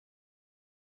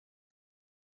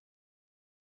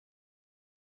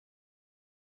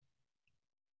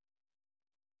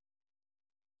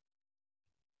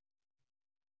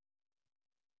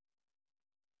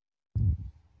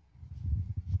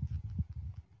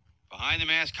Behind the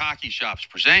Mask Hockey Shops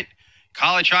present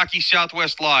College Hockey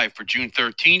Southwest Live for June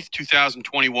 13th,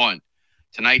 2021.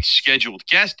 Tonight's scheduled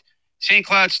guest, St.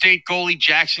 Cloud State goalie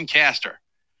Jackson Castor.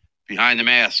 Behind the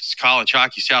Masks College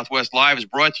Hockey Southwest Live is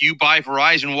brought to you by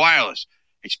Verizon Wireless.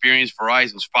 Experience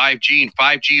Verizon's 5G and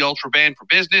 5G Ultra Band for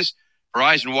business.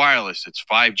 Verizon Wireless, it's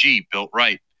 5G built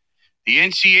right. The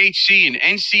NCHC and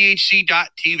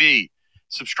NCHC.TV.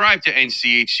 Subscribe to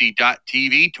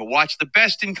NCHC.TV to watch the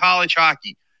best in college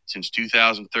hockey since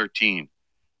 2013.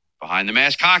 Behind the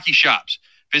Mask Hockey Shops.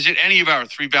 Visit any of our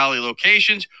Three Valley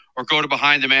locations or go to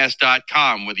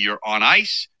BehindTheMask.com whether you're on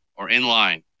ice or in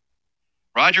line.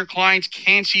 Roger Klein's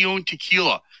Cancion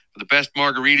Tequila. For the best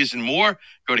margaritas and more,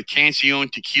 go to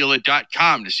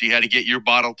CancionTequila.com to see how to get your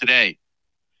bottle today.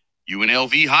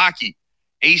 UNLV Hockey.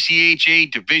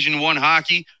 ACHA Division I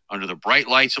Hockey under the bright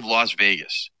lights of Las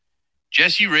Vegas.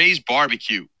 Jesse Ray's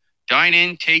Barbecue. Dine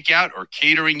in, take out, or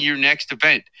catering your next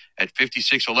event at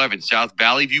 5611 South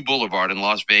Valley View Boulevard in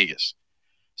Las Vegas.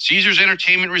 Caesars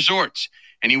Entertainment Resorts.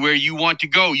 Anywhere you want to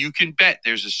go, you can bet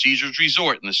there's a Caesars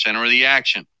Resort in the center of the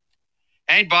action.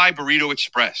 And by Burrito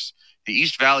Express, the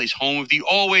East Valley's home of the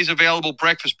always available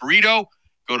breakfast burrito.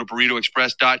 Go to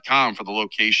burritoexpress.com for the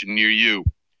location near you.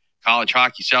 College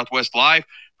Hockey Southwest Live,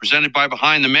 presented by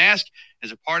Behind the Mask,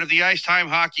 is a part of the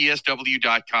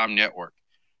IcetimeHockeySW.com network.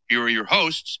 Here are your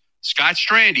hosts, Scott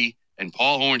Strandy and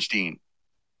Paul Hornstein.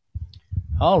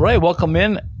 All right, welcome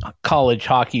in, college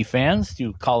hockey fans,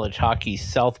 to College Hockey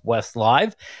Southwest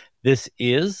Live. This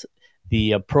is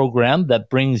the program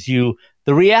that brings you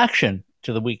the reaction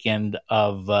to the weekend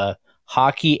of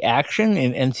hockey action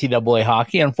in NCAA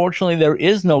hockey. Unfortunately, there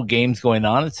is no games going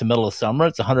on. It's the middle of summer.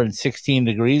 It's 116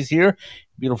 degrees here.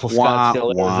 Beautiful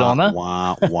Scottsdale, Arizona.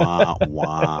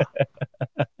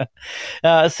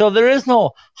 So there is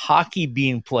no hockey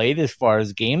being played as far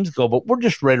as games go, but we're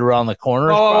just right around the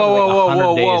corner. Whoa.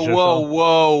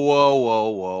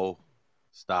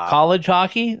 Stop. College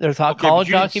hockey? There's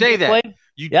college hockey being played?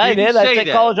 I did. I said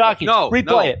college hockey.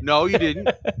 Replay it. No, you didn't.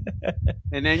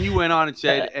 And then you went on and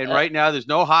said, and right now there's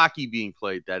no hockey being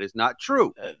played. That is not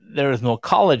true. There is no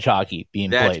college hockey being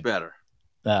played. That's better.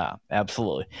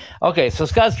 Absolutely. Okay, so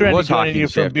Scott Strandy joining you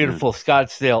from beautiful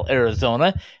Scottsdale,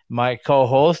 Arizona. My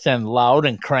co-host and loud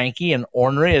and cranky and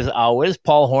ornery as always,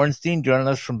 Paul Hornstein, joining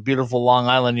us from beautiful Long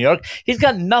Island, New York. He's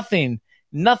got nothing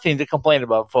to complain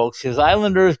about, folks. His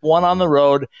Islanders won on the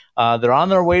road. They're on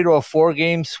their way to a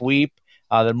 4-game sweep.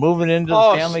 They're moving into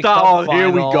the Stanley Cup final. Here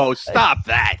we go. Stop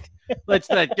that. Let's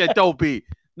not get. Don't be.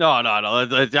 No.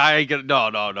 I ain't gonna.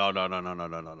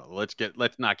 No. Let's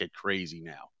not get crazy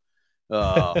now.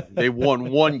 They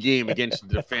won one game against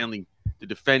the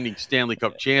defending Stanley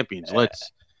Cup champions.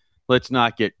 Let's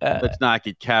not get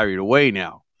carried away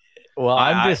now. Well,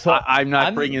 I'm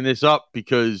not bringing this up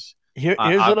because here's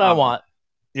what I want.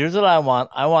 Here's what I want.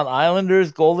 I want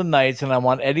Islanders, Golden Knights, and I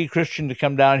want Eddie Christian to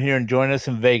come down here and join us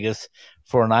in Vegas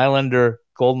for an Islander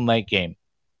Golden Knight game.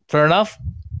 Fair enough?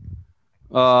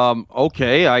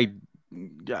 Okay.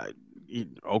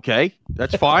 Okay.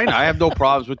 That's fine. I have no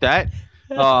problems with that.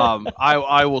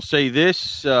 I will say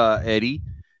this, Eddie.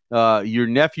 Your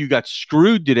nephew got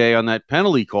screwed today on that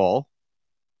penalty call.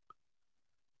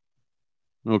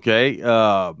 Okay.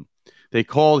 They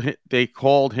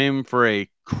called him for a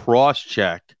cross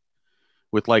check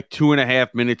with like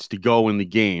 2.5 minutes to go in the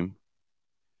game,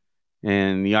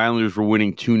 and the Islanders were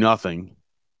winning 2-0.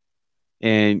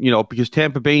 And because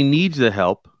Tampa Bay needs the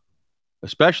help,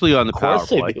 especially on the power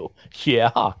play. Of course they do.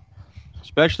 Yeah.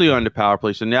 Especially on the power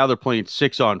play. So now they're playing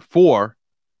 6-on-4,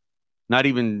 not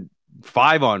even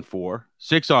 5-on-4,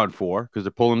 6-on-4, because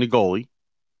they're pulling the goalie.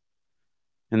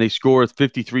 And they score with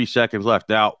 53 seconds left.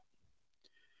 Now,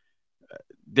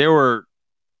 there were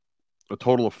a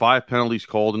total of 5 penalties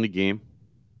called in the game.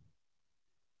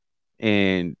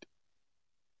 And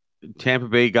Tampa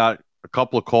Bay got a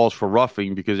couple of calls for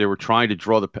roughing because they were trying to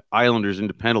draw the Islanders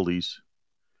into penalties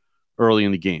early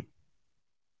in the game.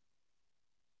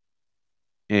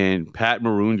 And Pat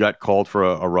Maroon got called for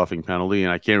a roughing penalty,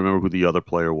 and I can't remember who the other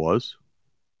player was.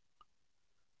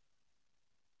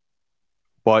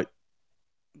 But,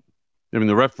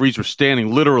 the referees were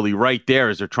standing literally right there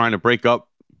as they're trying to break up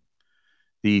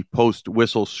the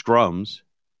post-whistle scrums.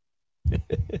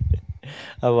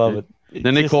 I love it.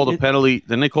 Then they called a penalty.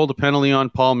 Then they called a penalty on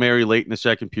Palmieri late in the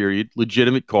second period.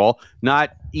 Legitimate call.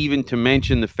 Not even to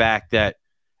mention the fact that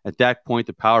at that point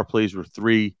the power plays were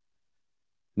 3-0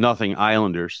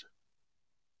 Islanders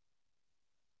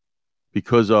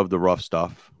because of the rough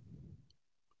stuff.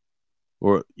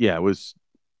 It was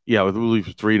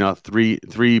 3-0.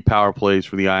 Three power plays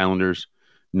for the Islanders,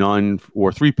 none,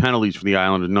 or 3 penalties for the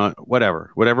Islanders, none,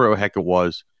 whatever the heck it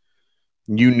was.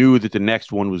 you knew that the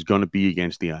next one was going to be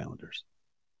against the Islanders.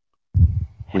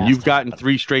 When you've gotten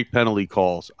 3 straight penalty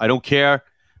calls, I don't care.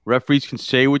 Referees can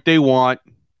say what they want.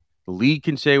 The league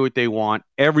can say what they want.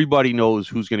 Everybody knows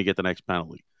who's going to get the next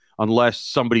penalty, unless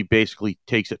somebody basically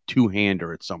takes a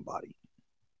two-hander at somebody.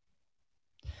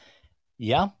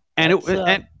 Yeah. And it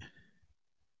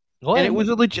was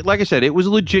a legit, like I said, it was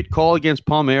a legit call against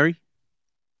Palmieri.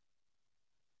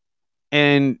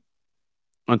 And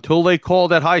until they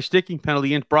called that high sticking penalty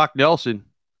against Brock Nelson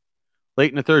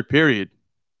late in the third period,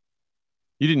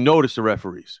 you didn't notice the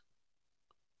referees.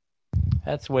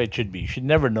 That's the way it should be. You should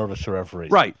never notice the referees.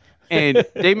 Right. And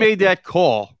they made that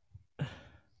call.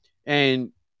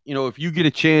 And, if you get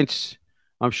a chance,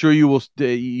 I'm sure you will,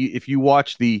 if you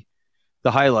watch the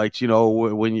highlights,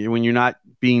 when you're not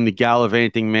being the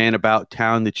gallivanting man about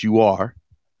town that you are.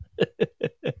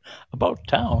 About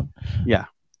town? Yeah.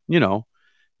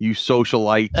 You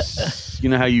socialites, you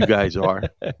know how you guys are.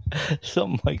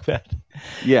 Something like that.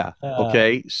 Yeah.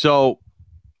 Okay. So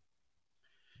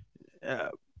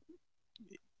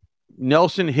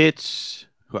Nelson hits,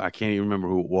 I can't even remember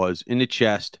who it was, in the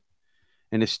chest,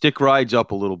 and his stick rides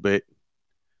up a little bit.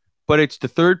 But it's the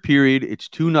third period. It's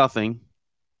 2-0.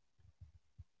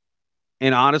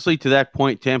 And honestly, to that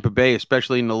point, Tampa Bay,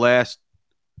 especially in the last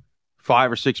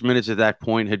 5 or 6 minutes at that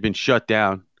point, had been shut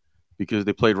down because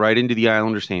they played right into the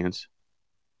Islanders' hands.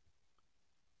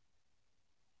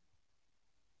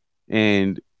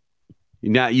 And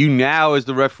now as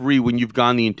the referee, when you've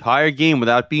gone the entire game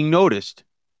without being noticed,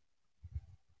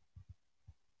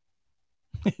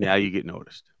 now you get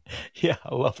noticed. Yeah,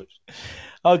 I love it.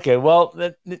 Okay, well,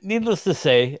 needless to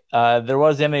say, there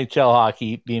was NHL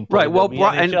hockey being played. Right, well,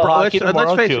 let's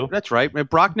face it, that's right.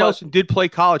 Brock Nelson did play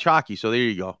college hockey, so there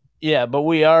you go. Yeah, but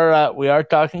we are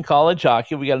talking college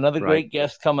hockey. We got another great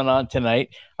guest coming on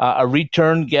tonight, a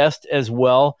return guest as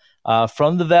well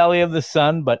from the Valley of the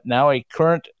Sun, but now a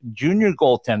current junior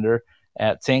goaltender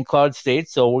at St. Cloud State.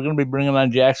 So we're going to be bringing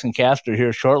on Jackson Castor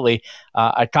here shortly.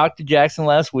 I talked to Jackson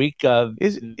last week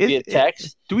via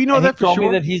text. Do we know that for sure? He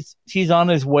told me that he's on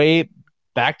his way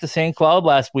back to St. Cloud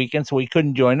last weekend, so he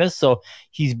couldn't join us. So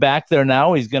he's back there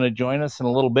now. He's going to join us in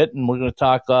a little bit, and we're going to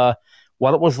talk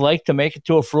what it was like to make it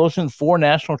to a Frozen Four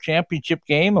national championship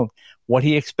game, and what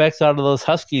he expects out of those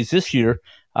Huskies this year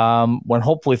when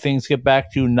hopefully things get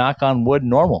back to, knock on wood,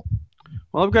 normal.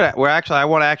 Well, I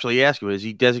want to actually ask him: is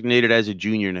he designated as a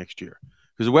junior next year?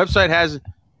 Because the website has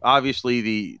obviously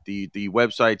the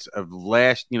websites of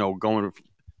last, going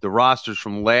the rosters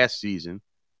from last season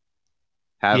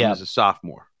have him as a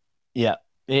sophomore. Yeah,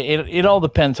 it all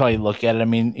depends how you look at it. I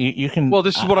mean, you can. Well,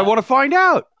 this is what I want to find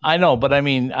out. I know, but I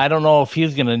mean, I don't know if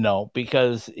he's going to know,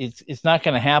 because it's not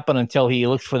going to happen until he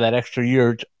looks for that extra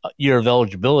year of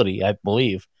eligibility, I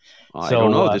believe. I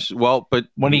don't know but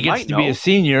when he gets to be a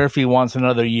senior, if he wants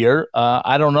another year,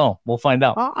 I don't know. We'll find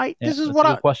out. This is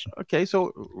what question. Okay,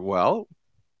 so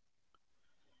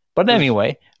but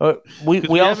anyway,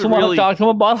 we also want to talk to him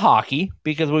about hockey,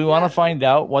 because we want to find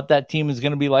out what that team is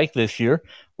going to be like this year.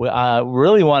 We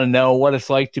really want to know what it's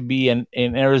like to be in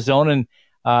Arizona,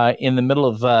 in the middle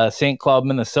of St. Cloud,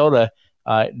 Minnesota,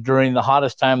 during the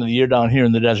hottest time of the year down here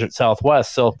in the desert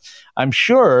Southwest. So I'm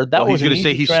sure that was he's going to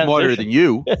say he's smarter than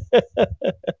you.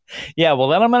 Yeah, well,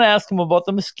 then I'm going to ask him about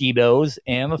the mosquitoes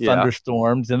and the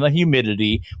thunderstorms and the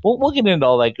humidity. We'll get into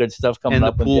all that good stuff coming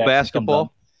up. And the pool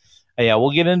basketball. Yeah,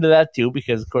 we'll get into that too,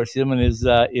 because of course him and his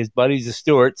buddies, the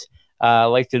Stewarts,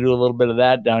 like to do a little bit of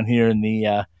that down here in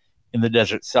the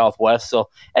desert Southwest. So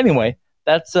anyway,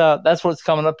 that's what's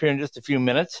coming up here in just a few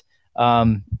minutes.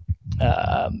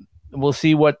 We'll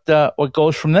see what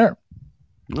goes from there.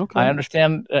 Okay. I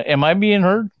understand. Am I being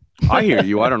heard? I hear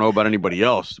you. I don't know about anybody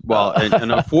else. Well,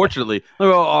 and unfortunately,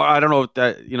 I don't know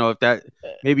if that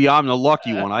maybe I'm the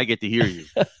lucky one. I get to hear you.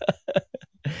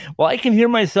 Well, I can hear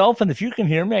myself, and if you can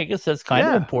hear me, I guess that's kind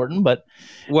of important. But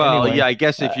anyway, I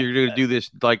guess if you're going to do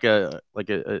this like a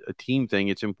team thing,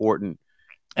 it's important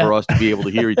for us to be able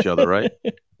to hear each other, right?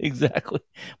 Exactly.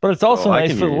 But it's also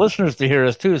nice for the listeners to hear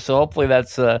us too. So hopefully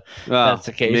that's the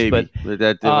case. Maybe. But we'll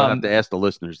have to ask the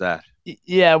listeners that.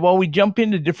 Yeah, well, we jump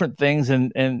into different things,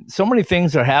 and so many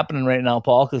things are happening right now,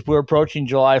 Paul, because we're approaching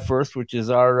July 1st, which is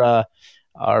our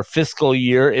fiscal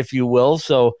year, if you will.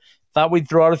 So thought we'd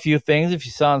throw out a few things. If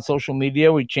you saw on social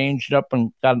media, we changed up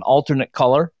and got an alternate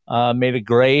color, made a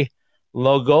gray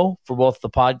logo for both the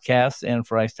podcast and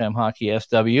for Ice Time Hockey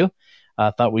SW.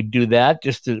 Thought we'd do that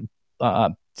just to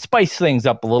spice things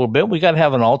up a little bit. We got to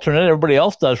have an alternate. Everybody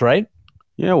else does, right?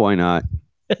 Yeah, why not?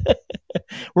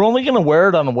 We're only going to wear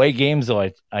it on away games, though,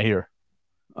 I hear.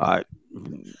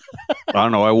 I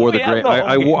don't know. I wore the gray.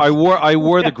 I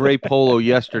wore the gray polo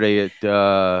yesterday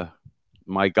at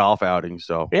my golf outing.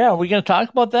 So yeah, are we going to talk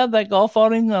about that golf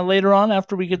outing later on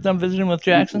after we get done visiting with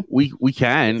Jackson? We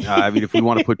can. I mean, if we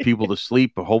want to put people to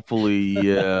sleep, hopefully,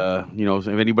 if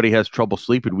anybody has trouble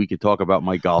sleeping, we could talk about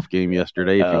my golf game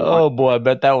yesterday. If you want. Oh boy, I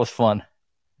bet that was fun.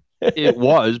 It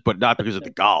was, but not because of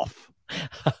the golf.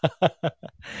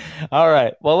 All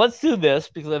right. Well, let's do this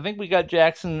because I think we got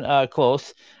Jackson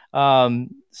close. So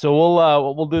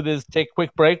we'll do this. Take a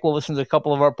quick break. We'll listen to a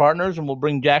couple of our partners, and we'll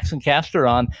bring Jackson Castor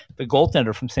on, the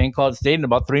goaltender from St. Cloud State, in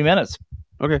about 3 minutes.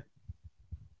 Okay.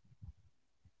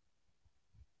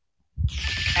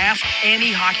 Ask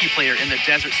any hockey player in the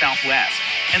Desert Southwest,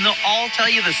 and they'll all tell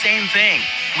you the same thing.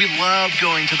 We love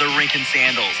going to the rink in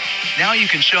sandals. Now you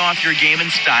can show off your game in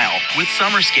style with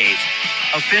summer skates.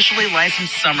 Officially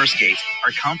licensed summer skates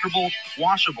are comfortable,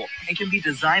 washable, and can be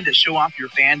designed to show off your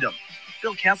fandom.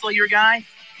 Phil Kessel your guy?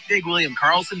 Big William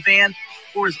Karlsson fan?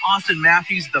 Or is Austin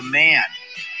Matthews the man?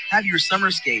 Have your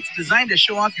summer skates designed to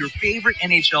show off your favorite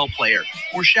NHL player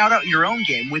or shout out your own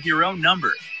game with your own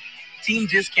number. Team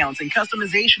discounts and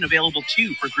customization available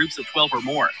too for groups of 12 or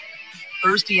more.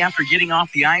 Thirsty after getting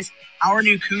off the ice? Our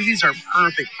new koozies are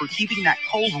perfect for keeping that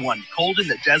cold one cold in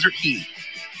the desert heat.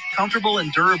 Comfortable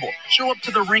and durable, show up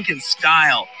to the rink in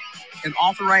style. An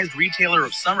authorized retailer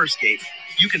of summer skates,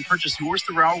 you can purchase yours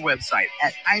through our website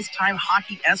at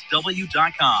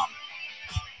IcetimeHockeySW.com.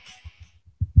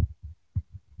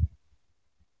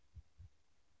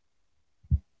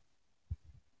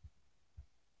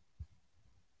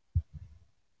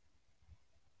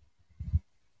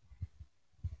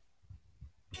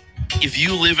 If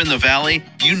you live in the Valley,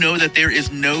 you know that there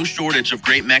is no shortage of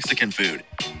great Mexican food.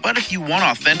 But if you want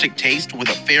authentic taste with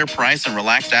a fair price and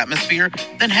relaxed atmosphere,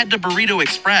 then head to Burrito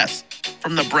Express.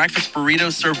 From the breakfast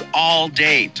burritos served all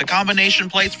day to combination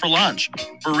plates for lunch,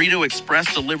 Burrito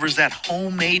Express delivers that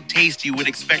homemade taste you would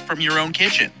expect from your own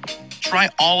kitchen. Try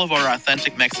all of our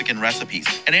authentic Mexican recipes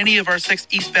at any of our 6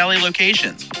 East Valley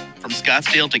locations, from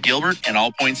Scottsdale to Gilbert and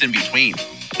all points in between.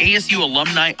 ASU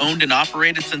alumni owned and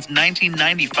operated since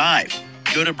 1995.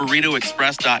 Go to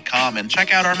burritoexpress.com and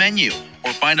check out our menu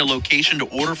or find a location to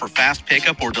order for fast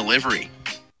pickup or delivery.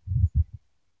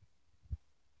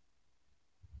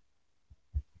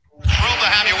 Thrilled to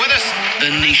have you with us.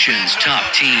 The nation's top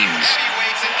teams.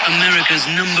 America's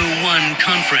 #1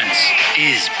 conference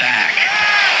is back.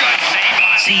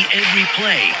 See every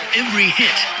play, every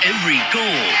hit, every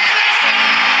goal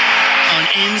on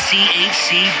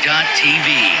NCHC.TV.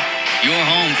 Your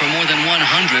home for more than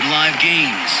 100 live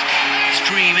games.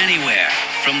 Stream anywhere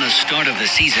from the start of the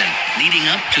season leading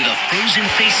up to the Frozen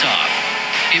Face-Off.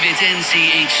 If it's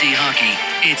NCHC hockey,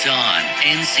 it's on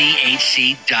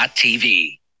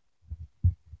NCHC.TV.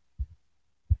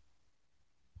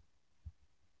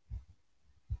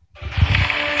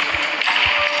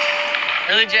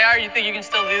 Really, JR? You think you can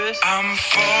still do this? I'm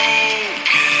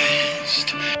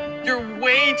focused. You're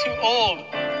way too old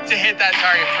to hit that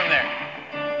target from there.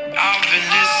 I've been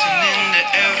listening to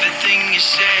everything you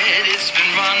said. It's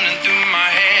been running through my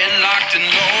head, locked and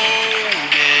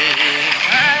loaded.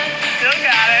 All right, still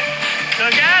got it.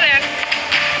 Still got it.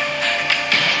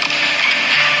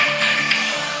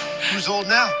 Who's old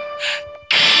now?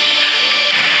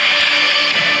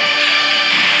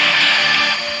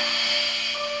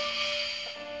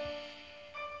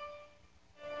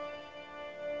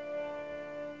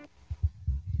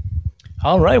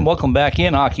 All right, welcome back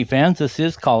in, hockey fans. This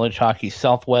is College Hockey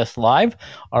Southwest Live,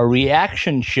 our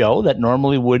reaction show that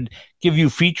normally would give you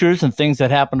features and things that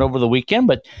happened over the weekend.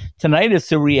 But tonight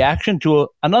it's a reaction to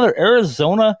another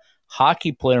Arizona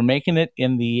hockey player making it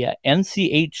in the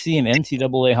NCHC and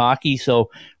NCAA hockey.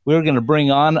 So we're going to bring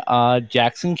on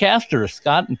Jackson Castor.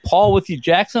 Scott and Paul with you.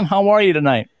 Jackson, how are you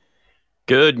tonight?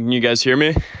 Good. Can you guys hear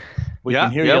me? We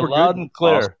can hear you loud and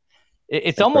clear. Awesome.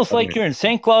 It's almost like you're in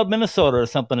St. Cloud, Minnesota or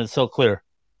something. It's so clear.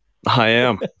 I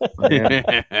am.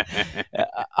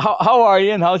 How are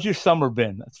you and how's your summer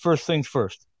been? That's first things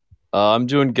first. I'm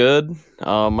doing good.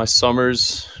 My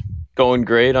summer's going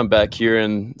great. I'm back here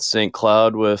in St.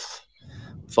 Cloud with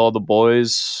all the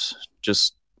boys,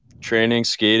 just training,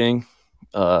 skating,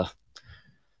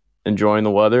 enjoying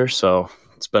the weather. So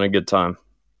it's been a good time.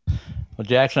 Well,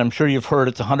 Jackson, I'm sure you've heard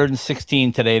it's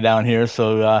 116 today down here,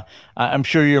 so I'm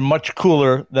sure you're much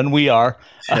cooler than we are.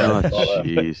 Oh,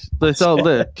 jeez.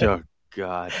 Oh,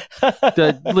 God.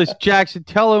 Listen, Jackson,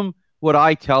 tell him what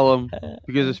I tell him,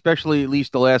 because especially at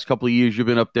least the last couple of years you've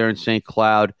been up there in St.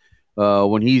 Cloud,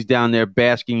 when he's down there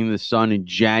basking in the sun in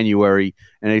January,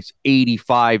 and it's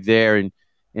 85 there, and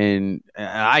and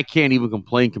I can't even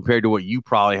complain compared to what you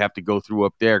probably have to go through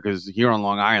up there, because here on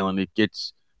Long Island it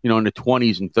gets in the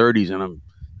 20s and 30s, and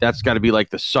that's got to be like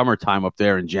the summertime up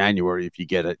there in January if you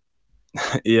get it.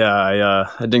 Yeah,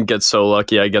 I didn't get so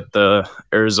lucky. I get the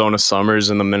Arizona summers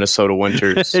and the Minnesota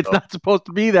winters. It's not supposed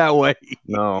to be that way.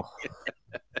 No.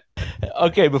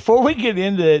 Okay, before we get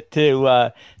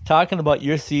into talking about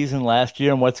your season last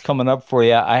year and what's coming up for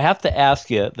you, I have to ask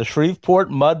you, the Shreveport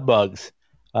Mudbugs,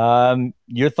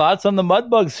 your thoughts on the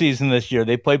Mudbug season this year?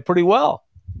 They played pretty well.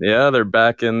 Yeah, they're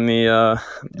back in the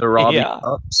Robbie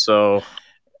Cup. So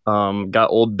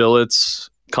got Old Billets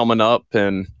coming up,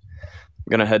 and I'm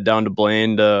going to head down to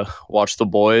Blaine to watch the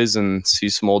boys and see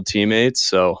some old teammates.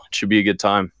 So it should be a good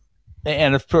time.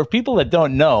 And for people that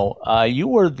don't know, you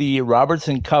were the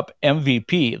Robertson Cup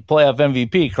MVP, playoff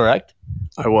MVP, correct?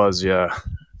 I was, yeah.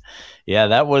 Yeah,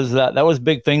 that was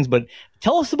big things. But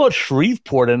tell us about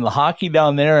Shreveport and the hockey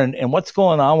down there, and what's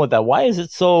going on with that. Why is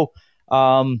it so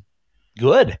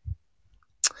good?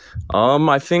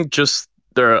 I think just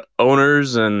their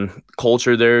owners and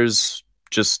culture there's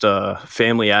just a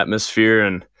family atmosphere,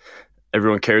 and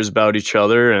everyone cares about each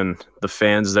other, and the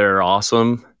fans there are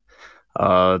awesome.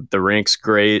 The rink's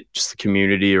great, just the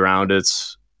community around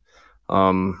it's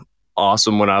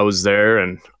awesome when I was there,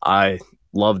 and I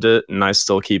loved it, and I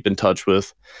still keep in touch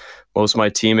with most of my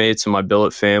teammates and my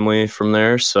billet family from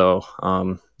there, so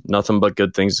nothing but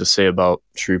good things to say about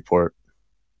Shreveport.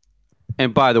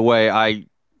 And by the way, I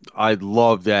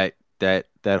love that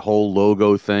whole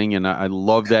logo thing, and I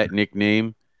love that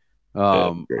nickname.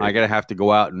 I gotta have to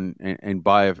go out and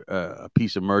buy a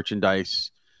piece of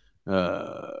merchandise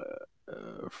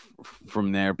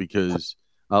from there, because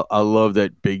I love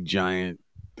that big giant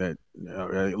that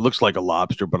it looks like a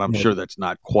lobster, but I'm sure that's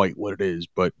not quite what it is,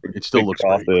 but it still looks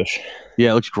crawfish. Great.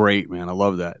 Yeah, it looks great, man. I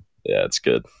love that. Yeah, it's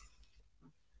good.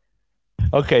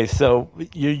 Okay, so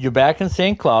you're back in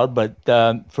St. Cloud, but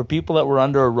for people that were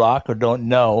under a rock or don't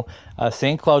know,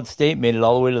 St. Cloud State made it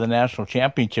all the way to the national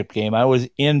championship game. I was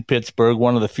in Pittsburgh,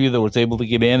 one of the few that was able to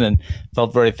get in, and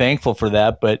felt very thankful for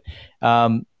that. But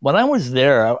when I was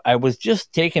there, I was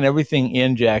just taking everything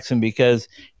in, Jackson, because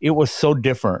it was so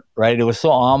different, right? It was so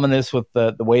ominous with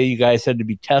the way you guys had to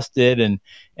be tested, and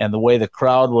the way the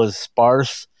crowd was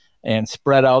sparse and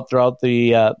spread out throughout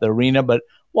the arena. But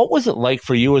what was it like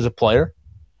for you as a player?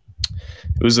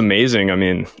 It was amazing. I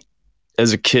mean,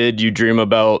 as a kid, you dream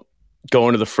about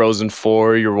going to the Frozen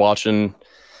Four. You're watching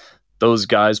those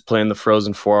guys playing the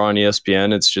Frozen Four on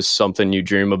ESPN. It's just something you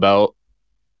dream about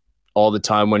all the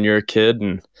time when you're a kid.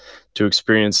 And to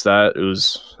experience that, it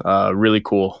was really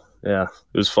cool. Yeah,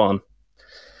 it was fun.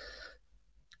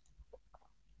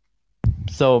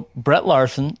 So Brett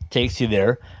Larson takes you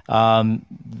there,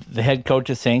 the head coach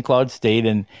of St. Cloud State.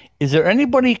 And is there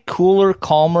anybody cooler,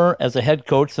 calmer as a head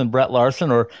coach than Brett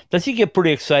Larson, or does he get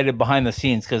pretty excited behind the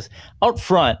scenes? Because out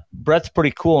front, Brett's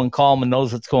pretty cool and calm and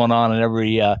knows what's going on in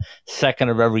every second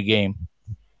of every game.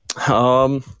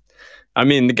 I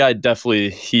mean, the guy definitely,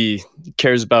 he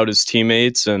cares about his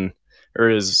teammates or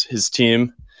his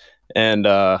team. And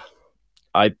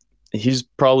he's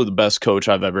probably the best coach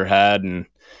I've ever had, and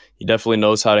he definitely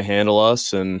knows how to handle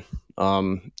us, and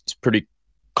he's pretty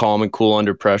calm and cool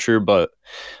under pressure, but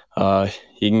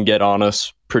he can get on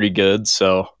us pretty good.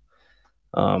 So,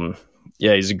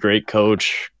 yeah, he's a great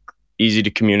coach, easy to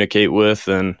communicate with,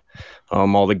 and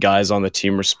all the guys on the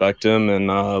team respect him, and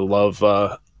love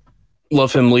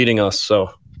him leading us.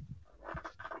 So,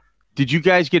 did you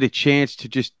guys get a chance to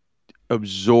just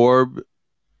absorb?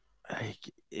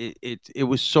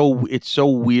 It's so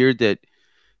weird that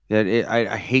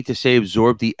I hate to say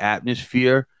absorb the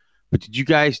atmosphere, but did you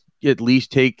guys at least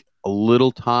take a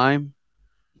little time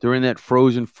during that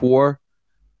Frozen Four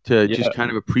to just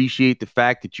kind of appreciate the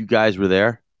fact that you guys were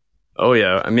there? Oh,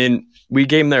 yeah. I mean, we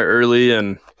came there early,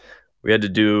 and we had to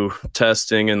do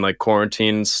testing and like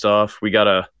quarantine and stuff. We got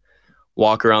to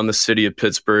walk around the city of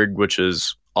Pittsburgh, which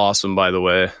is awesome, by the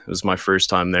way. It was my first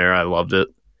time there. I loved it.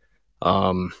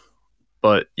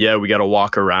 But yeah, we got to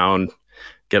walk around,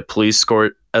 get police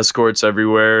escorts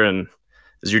everywhere, and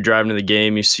as you're driving to the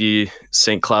game, you see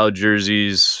St. Cloud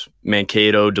jerseys,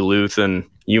 Mankato, Duluth, and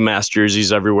UMass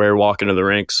jerseys everywhere walking to the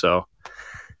rink. So,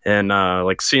 and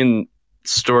like seeing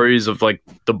stories of like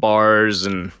the bars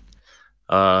and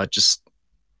just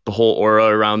the whole aura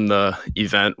around the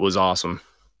event was awesome.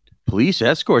 Police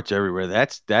escorts everywhere.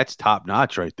 That's top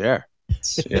notch right there.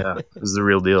 Yeah, it was the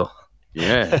real deal.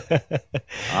 Yeah,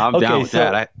 I'm down with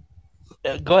that.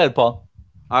 Go ahead, Paul.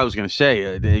 I was going to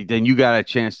say, then you got a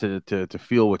chance to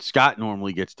feel what Scott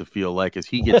normally gets to feel like, as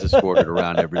he gets escorted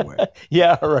around everywhere.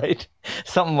 Yeah, right.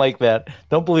 Something like that.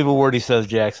 Don't believe a word he says,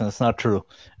 Jackson. It's not true.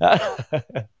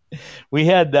 We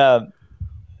had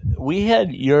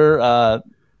your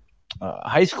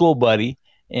high school buddy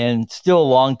and still a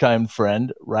longtime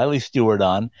friend, Riley Stewart,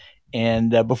 on.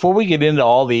 And before we get into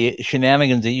all the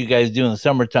shenanigans that you guys do in the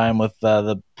summertime with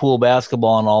the pool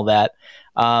basketball and all that,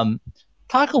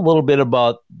 talk a little bit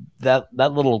about that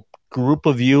little group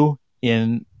of you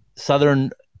in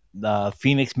southern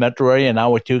Phoenix metro area and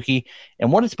Ahwatukee,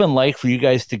 and what it's been like for you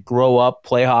guys to grow up,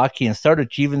 play hockey, and start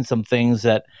achieving some things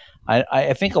that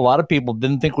I think a lot of people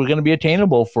didn't think were going to be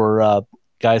attainable for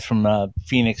guys from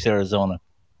Phoenix, Arizona.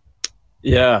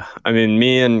 Yeah, I mean,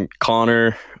 me and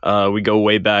Connor, we go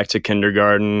way back to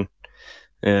kindergarten,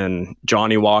 and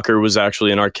Johnny Walker was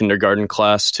actually in our kindergarten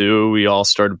class too. We all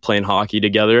started playing hockey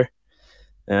together,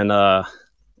 and I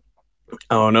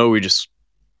don't know, we just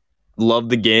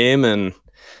loved the game and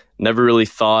never really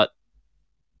thought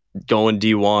going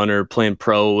D1 or playing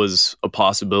pro was a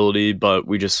possibility, but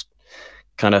we just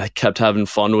kind of kept having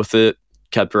fun with it,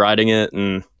 kept riding it,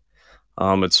 and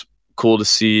it's cool to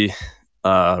see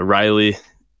Riley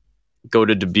go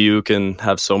to Dubuque and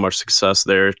have so much success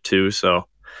there too. So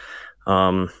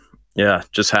yeah,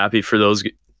 just happy for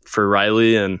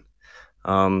Riley, and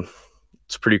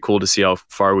it's pretty cool to see how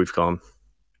far we've come.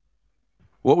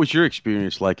 What was your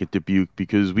experience like at Dubuque?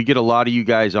 Because we get a lot of you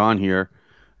guys on here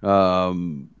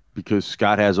because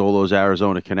Scott has all those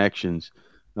Arizona connections.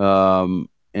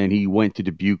 And he went to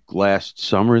Dubuque last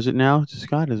summer. Is it now,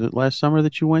 Scott? Is it last summer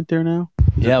that you went there now?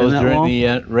 Yeah, it was during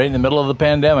right in the middle of the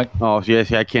pandemic. Oh,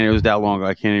 yes. I can't. It was that long ago.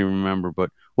 I can't even remember. But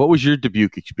what was your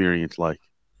Dubuque experience like?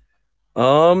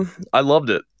 I loved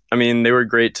it. I mean, they were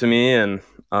great to me, and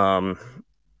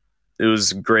it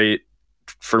was great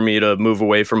for me to move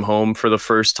away from home for the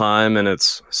first time, and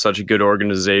it's such a good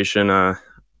organization.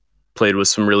 Played with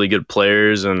some really good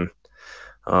players and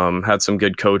had some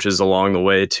good coaches along the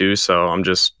way too. So I'm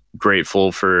just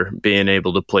grateful for being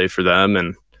able to play for them,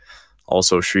 and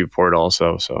also Shreveport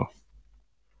also. So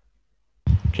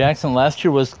Jackson, last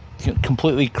year was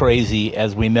completely crazy,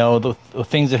 as we know, the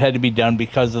things that had to be done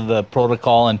because of the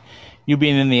protocol, and you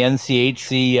being in the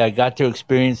NCHC, got to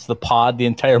experience the pod the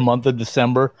entire month of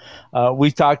December.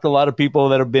 We've talked to a lot of people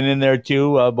that have been in there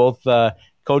too, both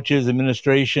coaches,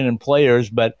 administration, and players,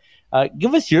 but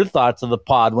give us your thoughts of the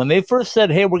pod. When they first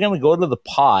said, hey, we're going to go to the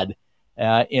pod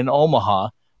in Omaha,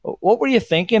 what were you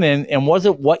thinking, and was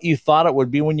it what you thought it would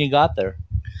be when you got there?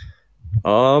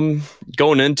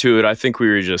 Going into it, I think we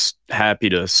were just happy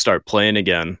to start playing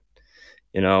again,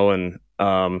 and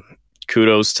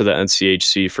kudos to the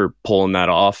NCHC for pulling that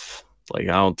off. Like,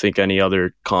 I don't think any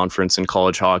other conference in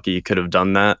college hockey could have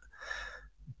done that.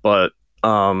 But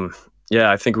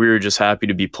yeah, I think we were just happy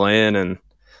to be playing, and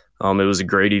it was a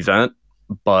great event,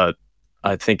 but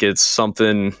I think it's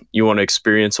something you want to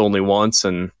experience only once,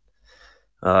 and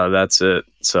that's it.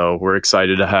 So we're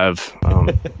excited to have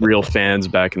real fans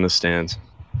back in the stands.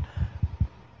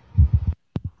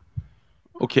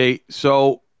 Okay,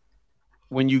 so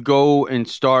when you go and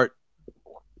start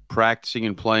practicing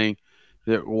and playing,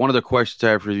 one of the questions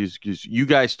I have for you is you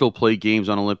guys still play games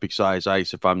on Olympic size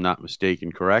ice, if I'm not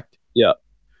mistaken, correct? Yeah.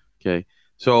 Okay,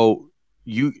 so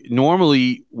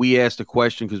normally we ask the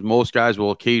question because most guys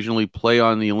will occasionally play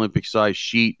on the Olympic size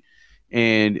sheet,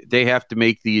 and they have to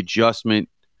make the adjustment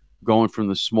going from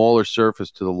the smaller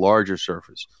surface to the larger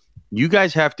surface. You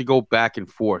guys have to go back and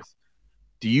forth.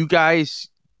 Do you guys,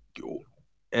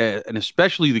 and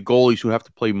especially the goalies who have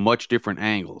to play much different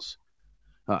angles,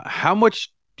 how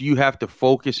much do you have to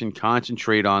focus and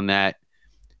concentrate on that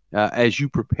as you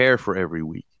prepare for every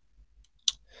week?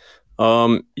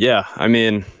 Yeah, I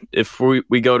mean, if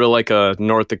we go to like a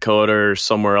North Dakota or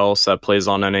somewhere else that plays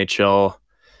on NHL,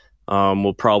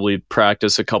 we'll probably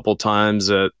practice a couple times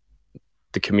at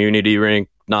the community rink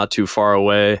not too far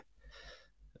away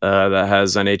that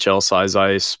has NHL size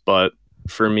ice. But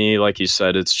for me, like you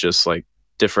said, it's just like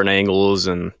different angles,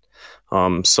 and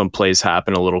some plays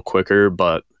happen a little quicker.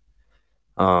 But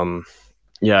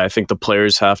yeah, I think the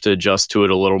players have to adjust to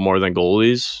it a little more than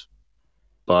goalies.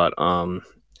 But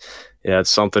yeah,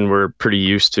 it's something we're pretty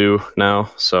used to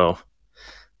now. So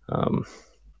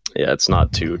yeah, it's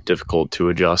not too difficult to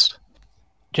adjust.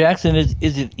 Jackson, is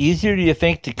it easier, do you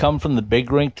think, to come from the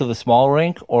big rink to the small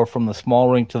rink, or from the small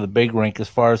rink to the big rink as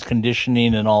far as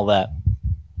conditioning and all that?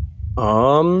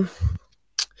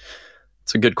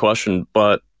 It's a good question,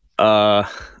 but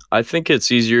I think it's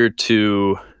easier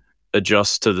to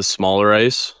adjust to the smaller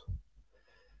ice.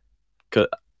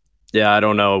 Yeah, I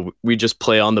don't know. We just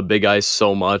play on the big ice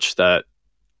so much that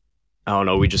I don't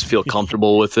know, we just feel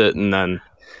comfortable with it. And then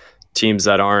teams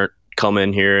that aren't come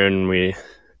in here and we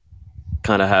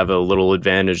kind of have a little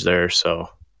advantage there. So,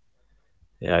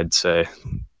 yeah, I'd say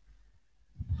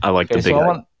I like the big.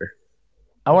 So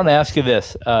I want to ask you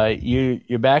this.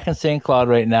 You're back in St. Cloud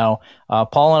right now.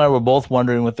 Paul and I were both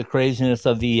wondering, with the craziness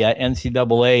of the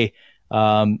NCAA,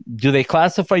 do they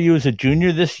classify you as a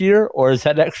junior this year, or is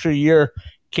that extra year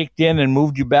kicked in and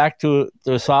moved you back to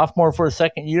a sophomore for a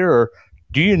second year, or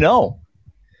do you know?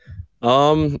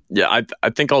 Yeah, I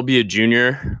think I'll be a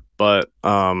junior, but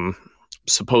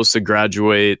supposed to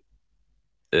graduate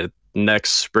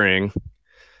next spring.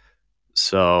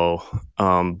 So,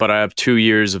 but I have 2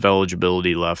 years of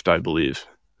eligibility left, I believe.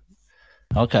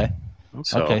 Okay.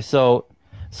 So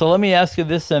let me ask you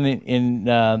this then, in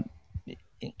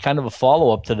kind of a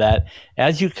follow up to that.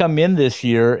 As you come in this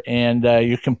year and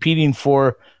you're competing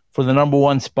for the number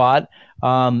one spot,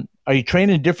 are you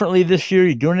training differently this year? Are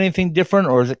you doing anything different,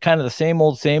 or is it kind of the same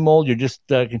old? You're just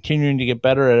continuing to get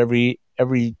better at every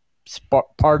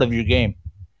part of your game?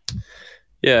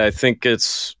 Yeah, I think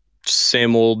it's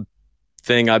same old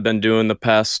thing I've been doing the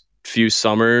past few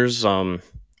summers.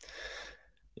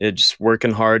 It's just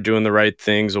working hard, doing the right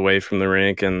things away from the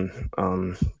rink, and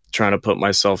trying to put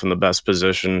myself in the best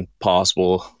position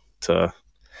possible to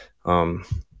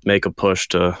make a push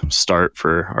to start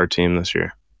for our team this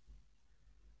year.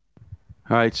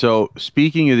 All right. So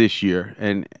speaking of this year,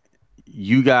 and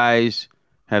you guys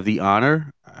have the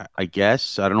honor, I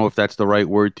guess, I don't know if that's the right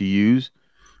word to use,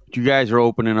 but you guys are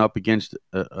opening up against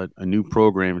a new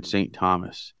program at St.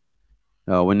 Thomas.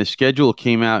 When the schedule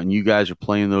came out and you guys are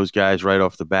playing those guys right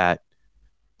off the bat,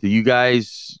 do you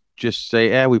guys just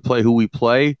say, we play who we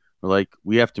play? Or like,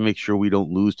 we have to make sure we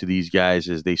don't lose to these guys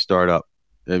as they start up?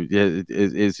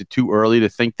 Is it too early to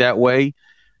think that way?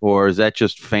 Or is that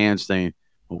just fans saying,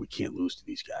 we can't lose to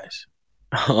these guys?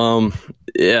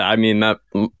 Yeah, I mean,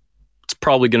 it's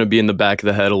probably going to be in the back of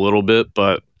the head a little bit,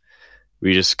 but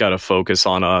we just got to focus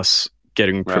on us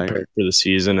getting prepared for the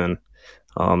season. And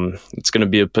it's going to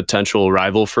be a potential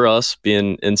rival for us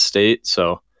being in state.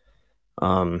 So,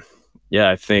 yeah,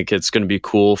 I think it's going to be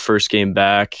cool. First game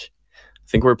back.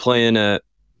 I think we're playing at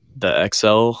the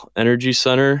XL Energy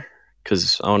Center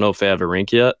because I don't know if they have a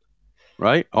rink yet.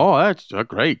 Right. Oh, that's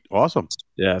great. Awesome.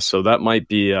 Yeah. So that might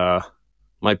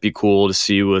be cool to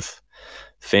see with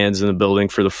fans in the building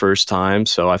for the first time.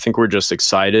 So I think we're just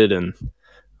excited and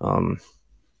I'm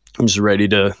just ready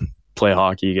to play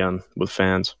hockey again with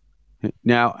fans.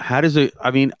 Now, how does it?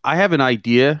 I mean, I have an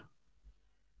idea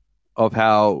of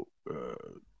how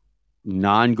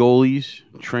non-goalies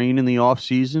train in the off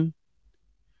season.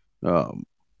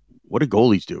 What do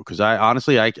goalies do? Because I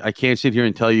honestly can't sit here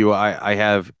and tell you I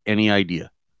have any idea.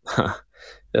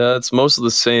 Yeah, it's most of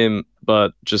the same,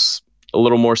 but just a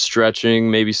little more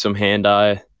stretching, maybe some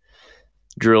hand-eye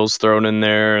drills thrown in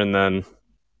there, and then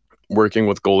working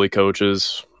with goalie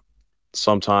coaches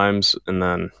sometimes, and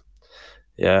then.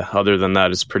 Yeah, other than that,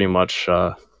 it's pretty much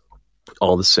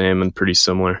all the same and pretty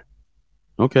similar.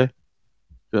 Okay,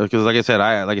 because like I said,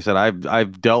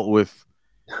 I've dealt with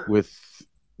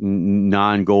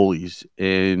non-goalies,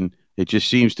 and it just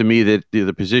seems to me that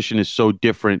the position is so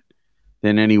different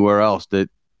than anywhere else that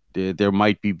there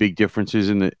might be big differences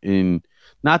in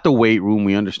not the weight room.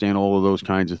 We understand all of those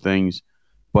kinds of things,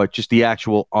 but just the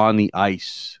actual on the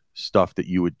ice stuff that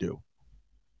you would do.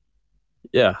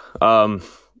 Yeah.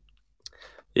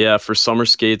 Yeah, for summer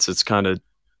skates, it's kind of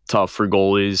tough for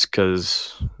goalies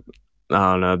because,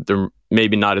 I don't know, they're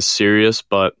maybe not as serious,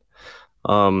 but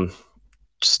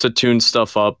just to tune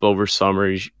stuff up over summer,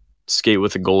 you skate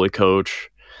with a goalie coach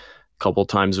a couple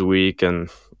times a week and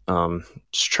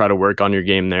just try to work on your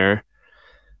game there.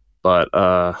 But,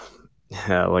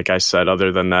 yeah, like I said,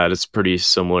 other than that, it's pretty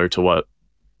similar to what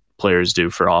players do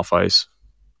for off ice.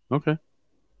 Okay.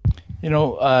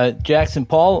 Jackson,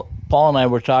 Paul and I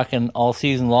were talking all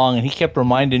season long, and he kept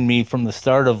reminding me from the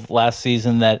start of last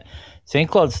season that St.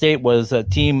 Cloud State was a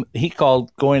team he called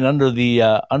going under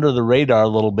the radar a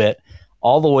little bit,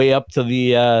 all the way up to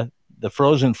the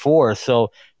Frozen Four.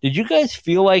 So, did you guys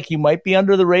feel like you might be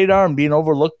under the radar and being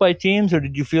overlooked by teams, or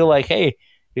did you feel like, hey,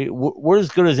 we're as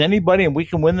good as anybody and we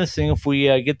can win this thing if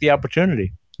we get the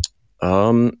opportunity?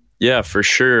 Yeah, for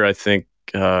sure. I think.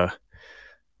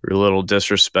 We're a little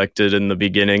disrespected in the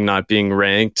beginning, not being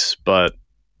ranked, but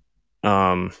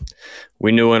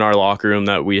we knew in our locker room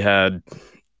that we had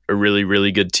a really,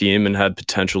 really good team and had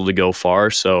potential to go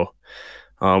far. So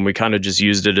we kind of just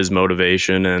used it as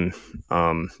motivation and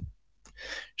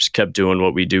just kept doing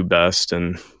what we do best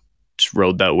and just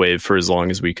rode that wave for as long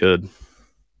as we could.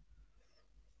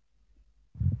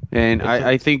 And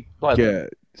I think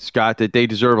Scott, that they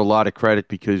deserve a lot of credit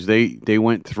because they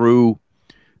went through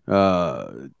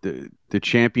the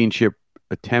championship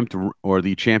attempt or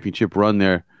the championship run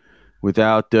there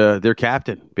without their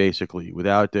captain, basically,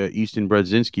 without Easton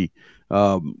Brodzinski.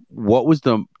 What was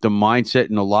the mindset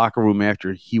in the locker room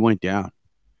after he went down?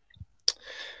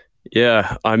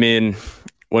 Yeah, I mean,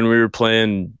 when we were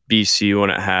playing BC when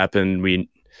it happened, we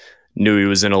knew he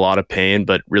was in a lot of pain,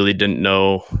 but really didn't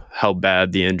know how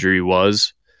bad the injury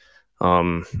was.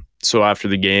 So after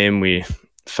the game, we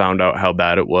found out how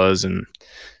bad it was, and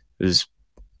he's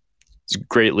a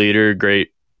great leader,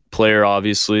 great player,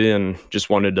 obviously, and just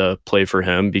wanted to play for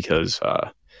him because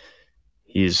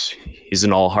he's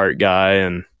an all-heart guy,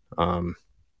 and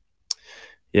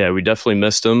we definitely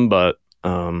missed him, but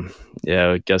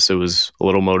I guess it was a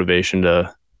little motivation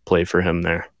to play for him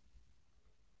there.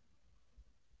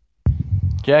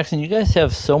 Jackson, you guys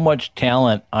have so much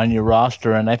talent on your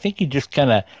roster, and I think you just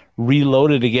kind of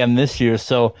reloaded again this year.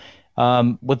 So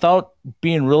without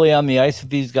being really on the ice with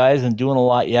these guys and doing a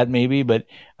lot yet maybe, but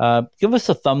give us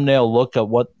a thumbnail look at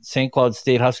what St. Cloud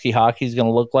State Husky hockey is going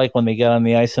to look like when they get on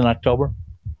the ice in October.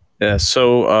 Yeah,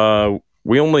 so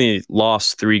we only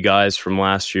lost 3 guys from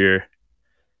last year,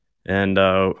 and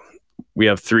we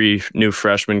have 3 new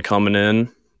freshmen coming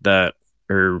in that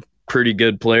are pretty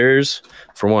good players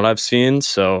from what I've seen.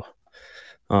 So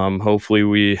hopefully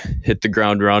we hit the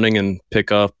ground running and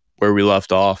pick up where we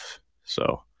left off.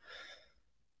 So,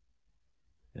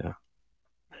 yeah.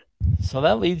 So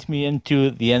that leads me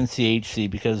into the NCHC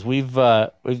because we've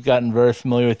gotten very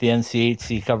familiar with the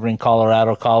NCHC, covering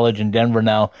Colorado College and Denver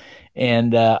now.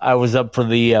 And I was up for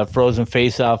the Frozen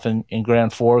Face-Off in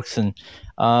Grand Forks. And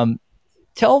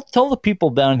tell the people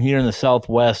down here in the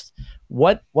Southwest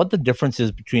what the difference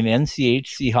is between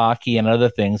NCHC hockey and other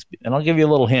things. And I'll give you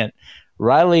a little hint.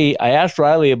 I asked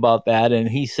Riley about that, and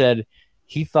he said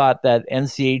he thought that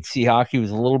NCHC hockey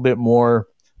was a little bit more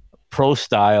pro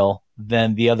style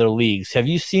than the other leagues. Have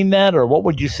you seen that, or what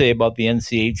would you say about the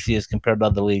NCHC as compared to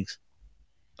other leagues?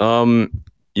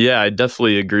 Yeah, I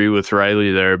definitely agree with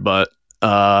Riley there, but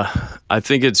I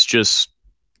think it's just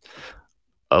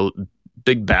a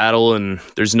big battle, and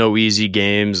there's no easy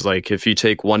games. Like, if you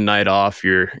take one night off,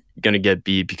 you're going to get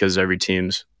beat because every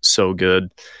team's so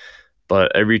good.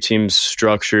 But every team's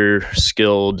structured,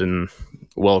 skilled, and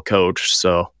well coached.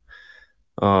 So,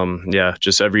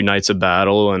 just every night's a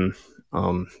battle, and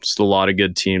just a lot of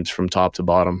good teams from top to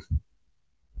bottom.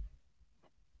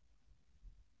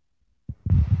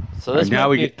 So this now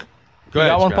Go ahead,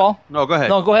 Scott. one, Paul? No, go ahead.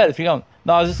 No, go ahead if you don't.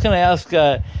 No, I was just going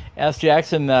to ask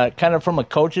Jackson kind of from a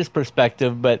coach's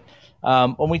perspective, but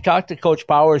when we talked to Coach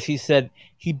Powers, he said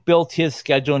he built his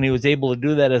schedule and he was able to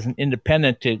do that as an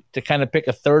independent to kind of pick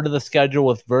a third of the schedule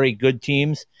with very good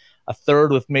teams, a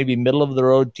third with maybe middle of the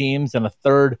road teams, and a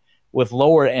third with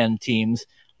lower end teams.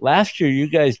 Last year, you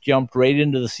guys jumped right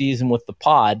into the season with the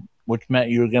pod, which meant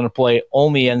you were going to play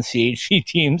only NCHC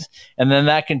teams, and then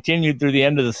that continued through the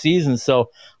end of the season.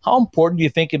 So how important do you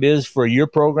think it is for your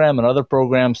program and other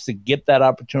programs to get that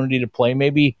opportunity to play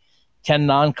maybe 10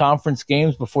 non-conference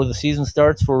games before the season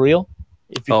starts for real?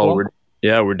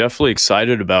 We're definitely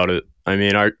excited about it. I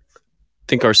mean, I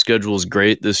think our schedule is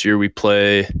great this year. We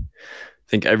play, I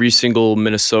think, every single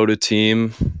Minnesota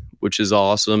team, which is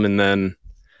awesome, and then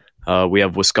we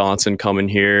have Wisconsin coming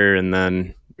here, and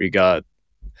then we got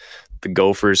the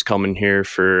Gophers coming here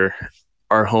for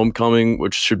our homecoming,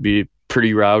 which should be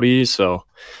pretty rowdy. So,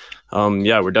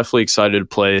 we're definitely excited to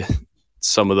play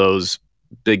some of those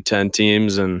Big Ten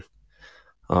teams and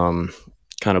kind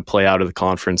of play out of the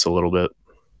conference a little bit.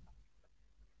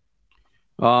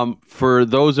 For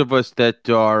those of us that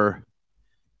are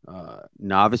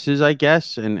novices, I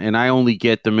guess, and I only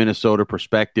get the Minnesota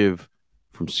perspective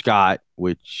from Scott,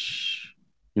 which,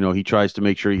 he tries to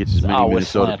make sure he gets as many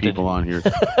Minnesota slanted people on here.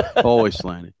 Always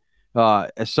slanted.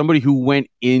 As somebody who went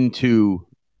into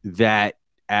that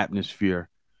atmosphere,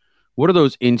 what are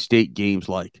those in-state games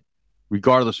like,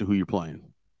 regardless of who you're playing?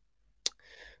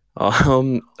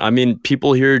 I mean,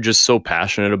 people here are just so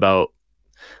passionate about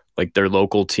like their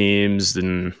local teams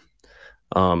and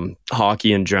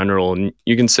hockey in general. And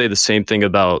you can say the same thing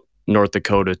about North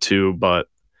Dakota too, but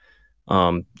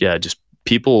just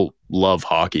people love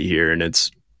hockey here, and it's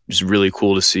just really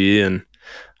cool to see. And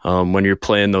when you're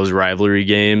playing those rivalry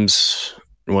games,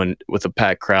 with a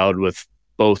packed crowd with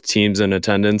both teams in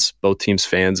attendance, both teams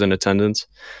fans in attendance,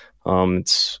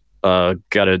 it's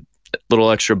got a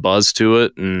little extra buzz to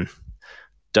it, and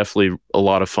definitely a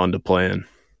lot of fun to play in.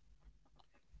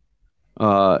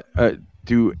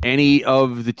 Do any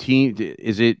of the team,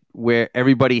 is it where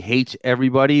everybody hates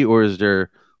everybody, or is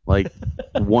there like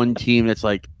one team that's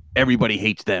like everybody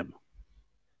hates them?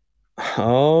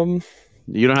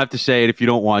 You don't have to say it if you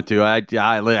don't want to. I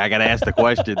got to ask the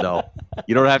question, though.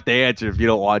 You don't have to answer if you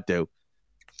don't want to.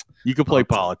 You can play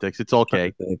politics. It's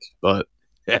okay. But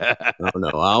I don't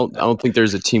know. I don't think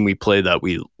there's a team we play that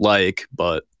we like,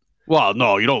 but. Well,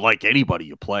 no, you don't like anybody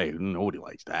you play. Nobody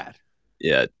likes that.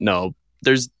 Yeah, no.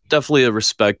 There's definitely a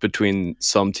respect between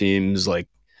some teams like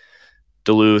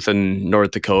Duluth and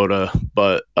North Dakota,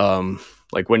 but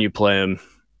like when you play them,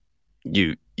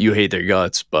 you hate their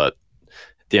guts, but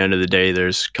at the end of the day,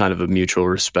 there's kind of a mutual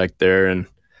respect there, and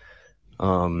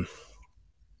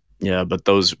yeah, but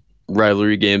those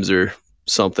rivalry games are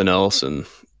something else, and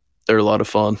they're a lot of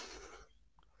fun.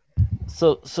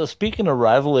 So speaking of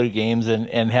rivalry games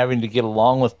and having to get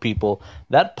along with people,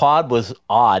 that pod was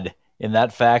odd in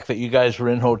that fact that you guys were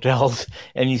in hotels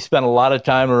and you spent a lot of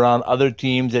time around other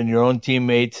teams and your own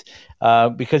teammates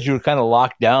because you were kind of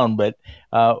locked down. But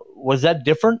was that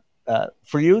different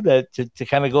for you to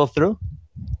kind of go through?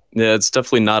 Yeah, it's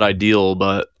definitely not ideal,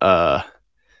 but yeah,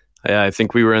 I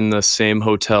think we were in the same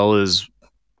hotel as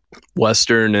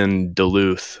Western and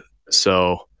Duluth.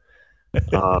 So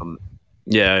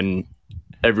yeah, and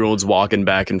everyone's walking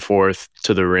back and forth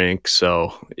to the rink.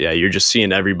 So yeah, you're just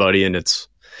seeing everybody, and it's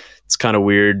kind of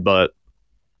weird, but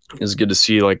it's good to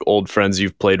see like old friends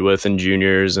you've played with in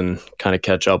juniors and kind of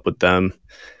catch up with them.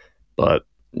 But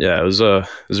yeah, it was a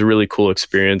really cool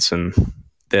experience, and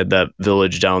they had that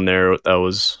village down there that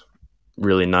was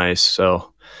really nice.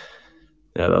 So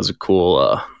yeah, that was a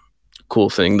cool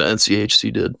thing the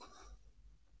NCHC did.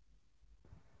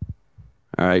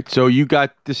 All right. So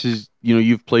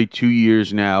you've played 2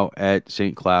 years now at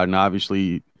St. Cloud, and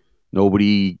obviously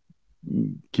nobody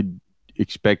could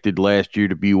expected last year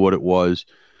to be what it was.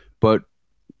 But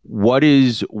what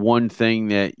is one thing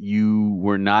that you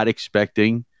were not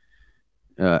expecting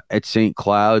at St.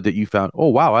 Cloud that you found, oh,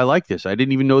 wow, I like this. I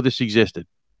didn't even know this existed.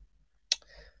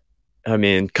 I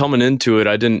mean, coming into it,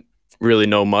 I didn't really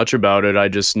know much about it. I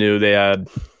just knew they had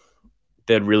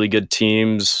really good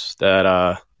teams that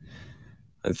I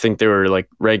think they were like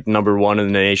ranked number 1 in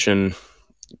the nation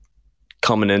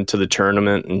coming into the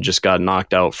tournament and just got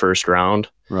knocked out first round.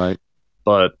 Right.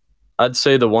 But I'd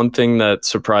say the one thing that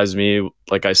surprised me,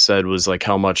 like I said, was like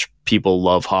how much people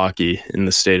love hockey in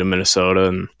the state of Minnesota,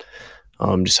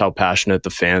 and just how passionate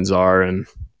the fans are. And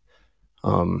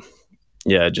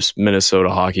yeah, just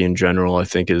Minnesota hockey in general, I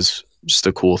think is just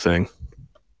a cool thing.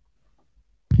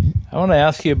 I want to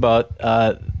ask you about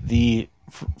the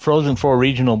Frozen Four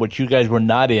regional, which you guys were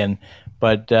not in,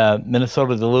 but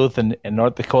Minnesota, Duluth, and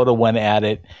North Dakota went at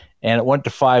it, and it went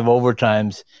to 5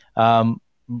 overtimes.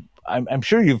 I'm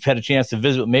sure you've had a chance to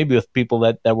visit maybe with people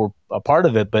that were a part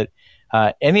of it, but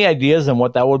any ideas on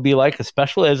what that would be like,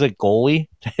 especially as a goalie,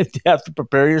 to have to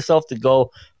prepare yourself to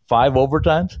go 5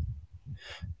 overtimes?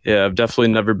 Yeah, I've definitely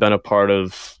never been a part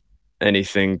of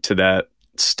anything to that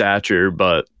stature,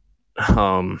 but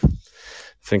I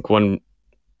think when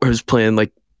I was playing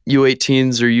like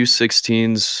U18s or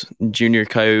U16s, junior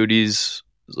Coyotes,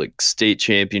 like state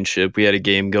championship, we had a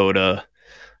game go to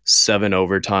 7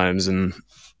 overtimes, and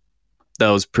that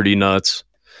was pretty nuts.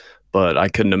 But I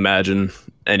couldn't imagine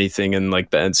anything in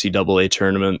like the NCAA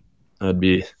tournament. I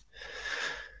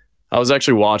was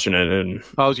actually watching it, and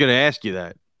I was going to ask you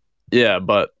that. Yeah,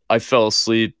 but I fell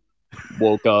asleep,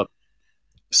 woke up,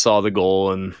 saw the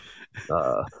goal, and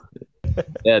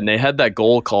yeah, and they had that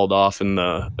goal called off in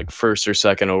the like first or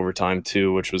second overtime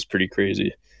too, which was pretty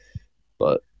crazy.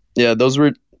 But yeah, those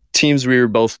were teams we were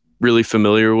both really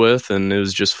familiar with, and it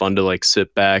was just fun to like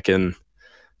sit back and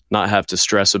not have to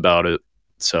stress about it.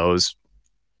 So it was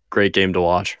a great game to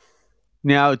watch.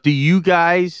 Now, do you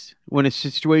guys, when a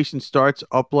situation starts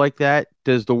up like that,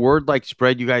 does the word like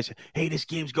spread? You guys, hey, this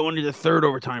game's going to the 3rd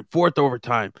overtime, 4th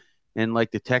overtime, and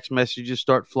like the text messages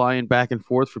start flying back and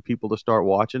forth for people to start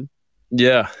watching?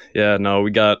 Yeah. No, we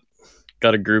got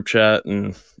a group chat,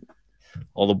 and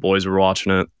all the boys were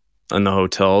watching it in the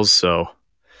hotels. So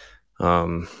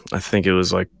I think it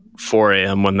was like 4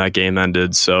 a.m. when that game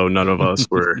ended, so none of us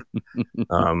were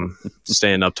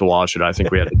staying up to watch it. I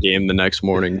think we had a game the next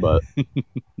morning, but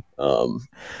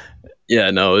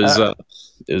yeah, no,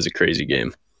 it was a crazy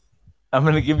game. I'm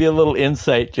going to give you a little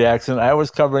insight, Jackson. I was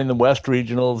covering the West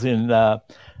Regionals in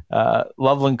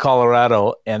Loveland,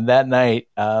 Colorado, and that night,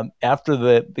 after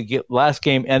the last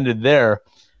game ended there,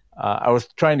 I was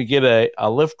trying to get a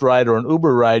Lyft ride or an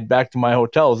Uber ride back to my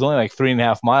hotel. It was only like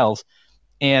 3.5 miles.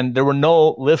 And there were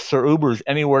no Lyfts or Ubers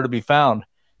anywhere to be found.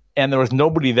 And there was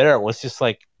nobody there. It was just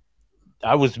like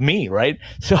I was me, right?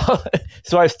 So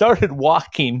I started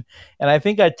walking, and I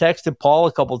think I texted Paul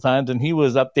a couple times, and he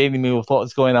was updating me with what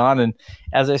was going on. And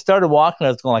as I started walking,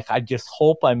 I was going like, I just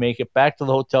hope I make it back to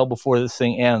the hotel before this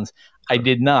thing ends. I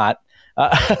did not,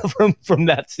 from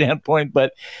that standpoint.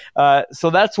 But so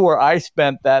that's where I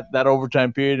spent that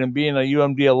overtime period. And being a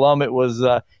UMD alum, it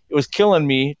was killing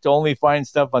me to only find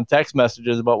stuff on text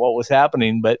messages about what was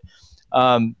happening. But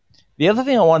the other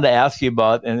thing I wanted to ask you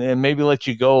about, and maybe let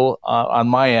you go on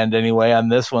my end anyway on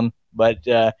this one, but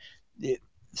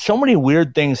so many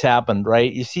weird things happened,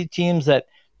 right? You see teams that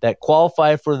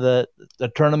qualify for the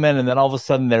tournament, and then all of a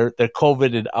sudden they're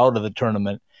COVIDed out of the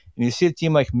tournament. And you see a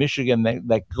team like Michigan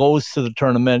that goes to the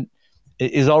tournament,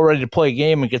 is all ready to play a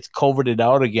game, and gets COVIDed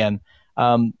out again.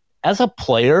 As a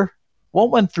player, what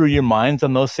went through your minds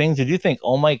on those things? Did you think,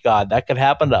 oh my God, that could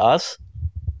happen to us?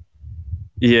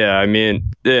 Yeah, I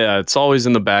mean, yeah, it's always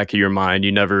in the back of your mind.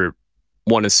 You never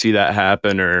want to see that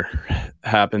happen or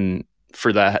happen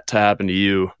for that to happen to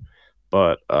you.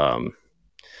 But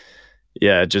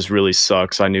yeah, it just really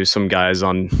sucks. I knew some guys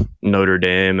on Notre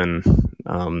Dame, and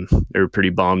they were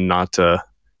pretty bummed not to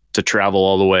travel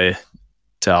all the way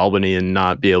to Albany and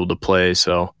not be able to play.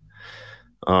 So,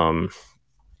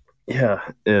 yeah,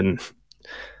 and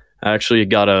I actually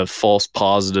got a false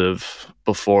positive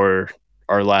before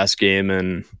our last game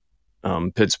in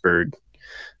Pittsburgh.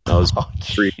 I was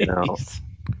freaking out.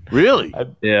 Really? I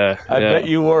Yeah. bet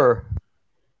you were.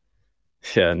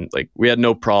 Yeah, and like we had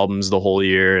no problems the whole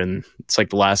year, and it's like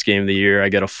the last game of the year I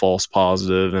get a false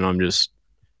positive, and I'm just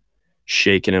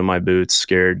shaking in my boots,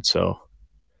 scared. So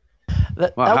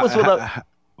That was what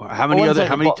how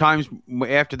many times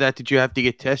after that did you have to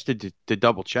get tested to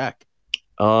double check?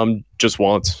 Just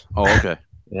once. Oh, okay.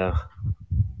 Yeah.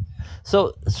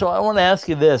 So I want to ask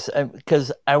you this,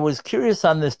 because I was curious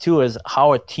on this too, as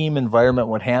how a team environment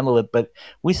would handle it. But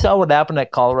we saw what happened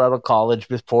at Colorado College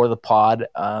before the pod.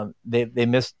 They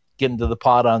missed getting to the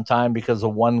pod on time because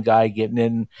of one guy getting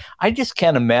in. I just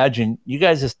can't imagine you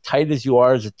guys, as tight as you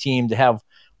are as a team, to have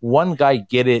one guy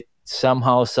get it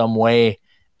somehow, some way.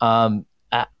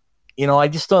 I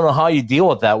just don't know how you deal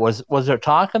with that. Was there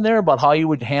talk in there about how you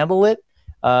would handle it?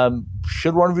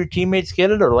 Should one of your teammates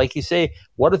get it? Or like you say,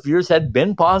 what if yours had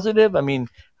been positive? I mean,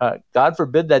 God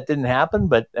forbid that didn't happen,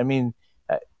 but I mean,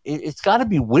 it's got to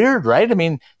be weird, right? I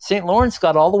mean, St. Lawrence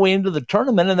got all the way into the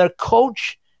tournament and their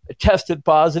coach tested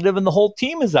positive and the whole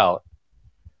team is out.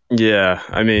 Yeah.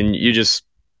 I mean, you just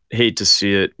hate to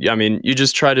see it. I mean, you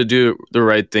just try to do the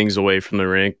right things away from the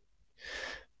rink,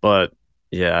 but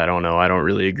yeah, I don't know. I don't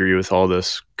really agree with all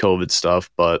this COVID stuff,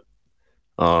 but,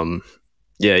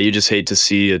 yeah, you just hate to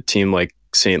see a team like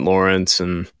St. Lawrence,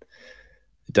 and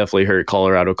it definitely hurt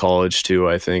Colorado College too,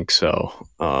 I think. So,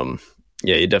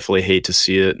 yeah, you definitely hate to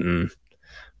see it, and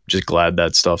just glad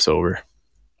that stuff's over.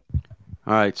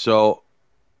 All right, so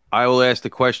I will ask the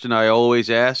question I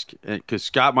always ask, because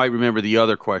Scott might remember the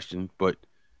other question, but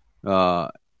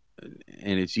and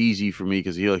it's easy for me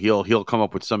because he'll come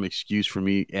up with some excuse for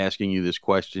me asking you this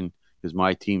question because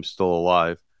my team's still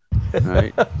alive. All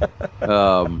right.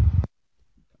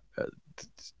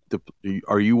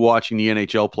 Are you watching the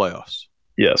NHL playoffs?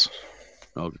 Yes.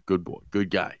 Oh, good boy, good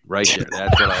guy, right there.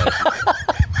 That's what I.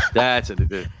 That's it.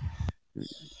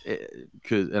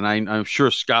 Because, and I'm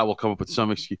sure Scott will come up with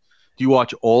some excuse. Do you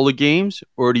watch all the games,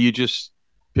 or do you just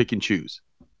pick and choose?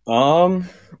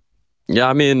 Yeah,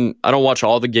 I mean, I don't watch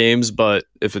all the games, but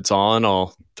if it's on,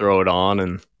 I'll throw it on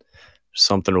and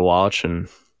something to watch, and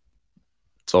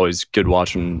it's always good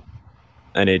watching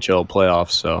NHL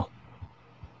playoffs. So.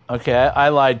 Okay, I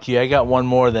lied to you. I got one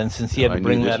more then, since you had to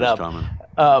bring that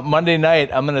up. Monday night,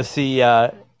 I'm going to see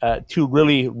two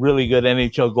really, really good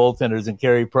NHL goaltenders in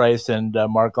Carey Price and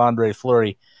Marc-Andre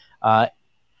Fleury.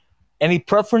 Any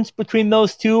preference between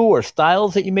those two, or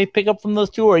styles that you may pick up from those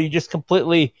two, or are you just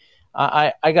completely,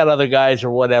 I got other guys or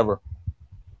whatever?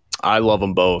 I love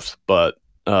them both, but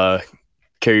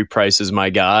Carey Price is my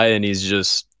guy, and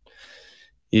he's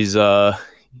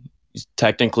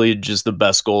technically just the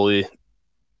best goalie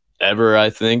ever, I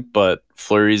think, but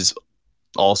Fleury's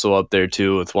also up there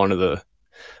too with one of the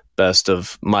best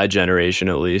of my generation,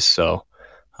 at least. So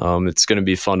it's going to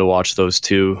be fun to watch those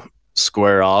two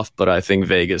square off, but I think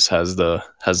Vegas has the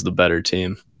better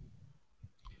team.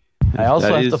 I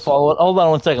also have to follow it. Hold on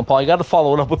one second, Paul. I got to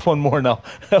follow it up with one more now.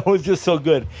 That was just so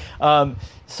good.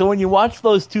 So when you watch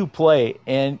those two play,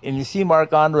 and you see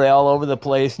Marc-Andre all over the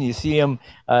place, and you see him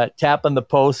tapping the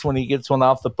post when he gets one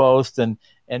off the post, and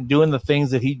doing the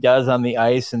things that he does on the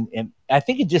ice, and I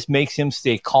think it just makes him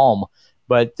stay calm.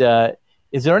 But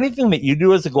is there anything that you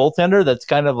do as a goaltender that's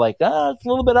kind of like, it's a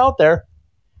little bit out there?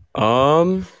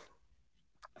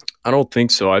 I don't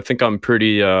think so. I think I'm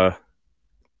pretty let's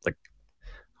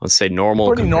say normal.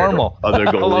 Pretty compared to normal. other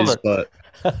I love goalies, but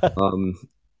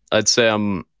I'd say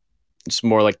I'm just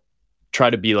more like try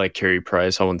to be like Carey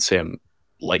Price. I wouldn't say I'm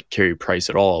like Carey Price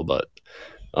at all, but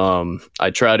I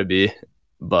try to be.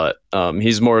 But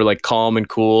he's more like calm and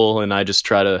cool, and I just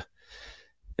try to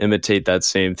imitate that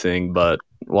same thing. But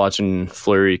watching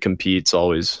Fleury compete's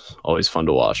always fun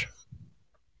to watch.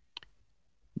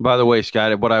 By the way,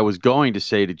 Scott, what I was going to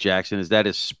say to Jackson is that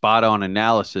is spot on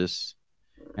analysis,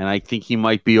 and I think he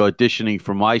might be auditioning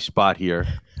for my spot here.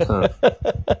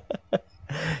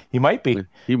 He might be.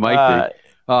 He might be.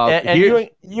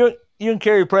 And you and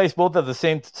Carey Price both have the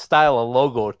same style of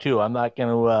logo too. I'm not going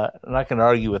to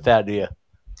argue with that, do you?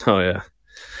 Oh yeah.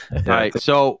 All right.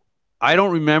 So I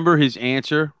don't remember his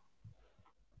answer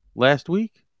last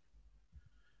week.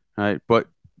 All right, but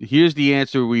here's the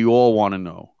answer we all want to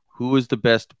know. Who is the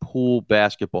best pool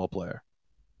basketball player?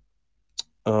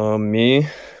 Me.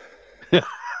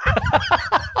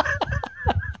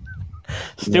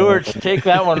 Stewart, take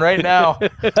that one right now.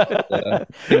 Yeah.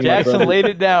 Jackson laid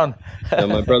it down. Yeah,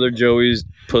 my brother Joey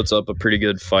puts up a pretty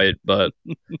good fight, but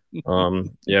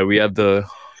we have the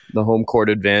home court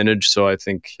advantage, so I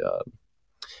think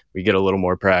we get a little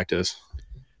more practice.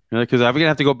 Because I'm going to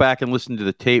have to go back and listen to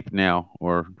the tape now,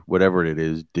 or whatever it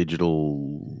is,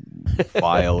 digital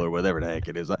file or whatever the heck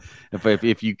it is.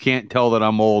 If you can't tell that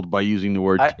I'm old by using the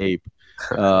word tape.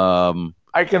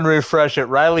 I can refresh it.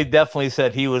 Riley definitely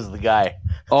said he was the guy.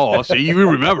 Oh, so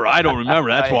you remember. I don't remember.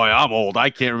 That's why I'm old. I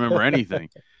can't remember anything.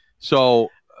 So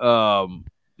we're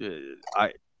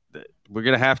going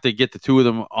to have to get the two of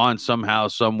them on somehow,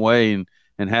 some way, and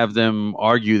have them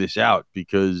argue this out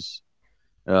because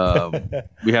we have to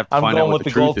find out I'm going what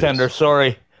with the goaltender. is.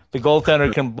 Sorry. The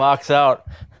goaltender can box out.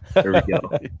 There we go.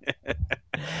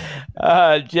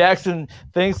 Jackson,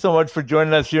 thanks so much for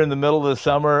joining us here in the middle of the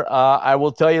summer. I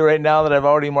will tell you right now that I've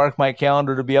already marked my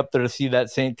calendar to be up there to see that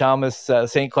St. Thomas,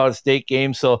 St. Cloud State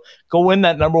game. So go win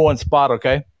that number one spot,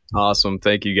 okay? Awesome.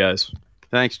 Thank you, guys.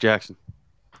 Thanks, Jackson.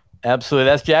 Absolutely.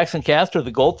 That's Jackson Castor,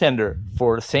 the goaltender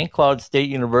for St. Cloud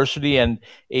State University and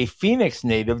a Phoenix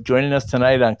native, joining us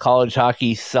tonight on College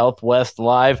Hockey Southwest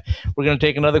Live. We're going to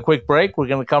take another quick break. We're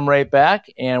going to come right back,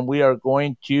 and we are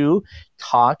going to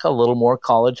talk a little more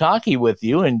college hockey with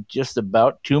you in just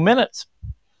about 2 minutes.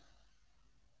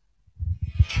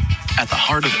 At the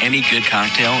heart of any good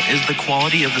cocktail is the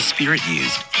quality of the spirit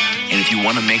used. And if you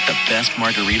want to make the best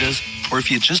margaritas, or if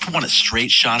you just want a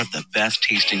straight shot of the best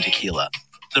tasting tequila,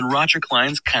 then Roger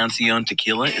Klein's Cancion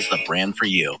Tequila is the brand for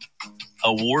you.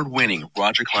 Award-winning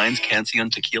Roger Klein's Cancion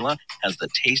Tequila has the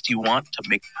taste you want to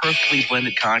make perfectly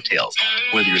blended cocktails,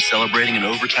 whether you're celebrating an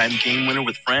overtime game winner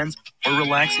with friends or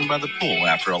relaxing by the pool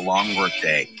after a long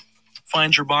workday.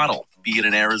 Find your bottle, be it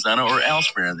in Arizona or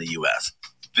elsewhere in the U.S.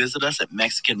 Visit us at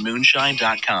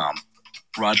MexicanMoonshine.com.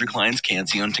 Roger Klein's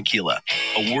Cancion Tequila,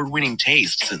 award-winning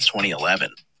taste since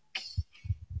 2011.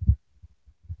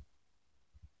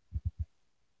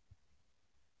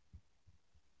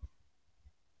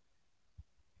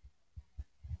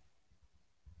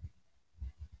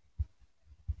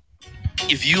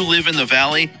 If you live in the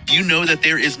Valley, you know that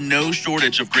there is no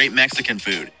shortage of great Mexican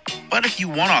food. But if you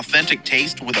want authentic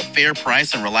taste with a fair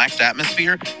price and relaxed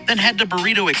atmosphere, then head to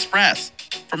Burrito Express.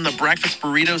 From the breakfast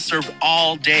burritos served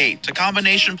all day to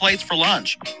combination plates for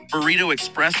lunch, Burrito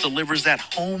Express delivers that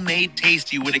homemade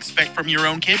taste you would expect from your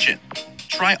own kitchen.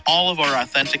 Try all of our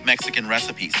authentic Mexican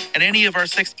recipes at any of our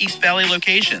 6 East Valley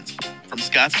locations, from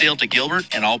Scottsdale to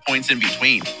Gilbert and all points in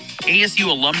between. ASU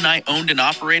alumni owned and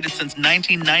operated since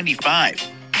 1995.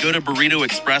 Go to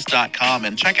burritoexpress.com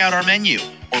and check out our menu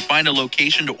or find a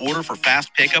location to order for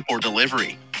fast pickup or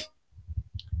delivery.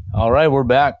 All right, we're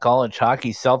back. College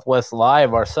Hockey Southwest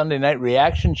Live, our Sunday night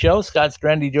reaction show. Scott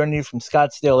Strandy joining you from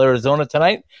Scottsdale, Arizona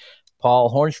tonight.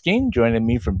 Paul Hornstein joining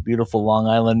me from beautiful Long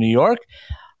Island, New York.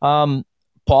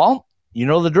 Paul, you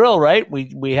know the drill, right?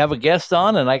 We have a guest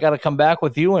on, and I got to come back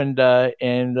with you and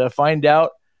find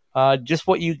out just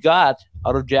what you got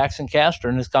out of Jackson Castor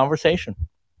in this conversation.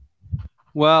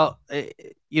 Well,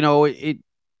 it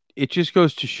just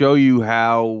goes to show you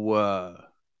how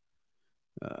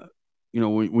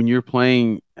when you're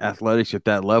playing athletics at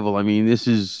that level. I mean, this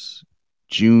is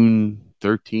June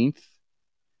 13th,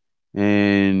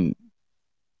 and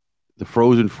the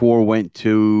Frozen Four went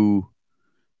to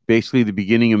basically the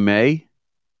beginning of May.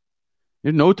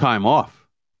 There's no time off.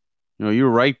 You're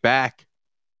right back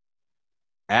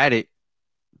at it,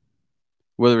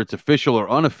 whether it's official or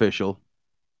unofficial,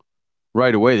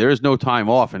 right away. There is no time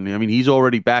off. And I mean, he's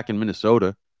already back in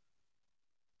Minnesota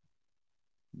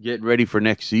getting ready for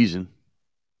next season.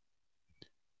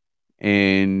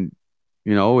 and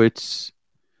you know it's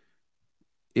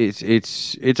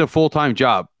a full-time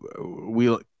job.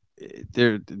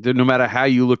 There no matter how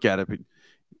you look at it,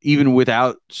 even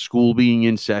without school being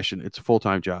in session, it's a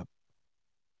full-time job.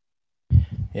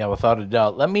 Yeah, without a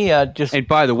doubt. Let me just. And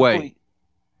by the way,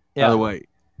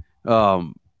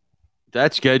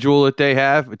 that schedule that they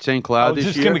have at St. Cloud this year. I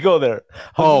was just going to go there.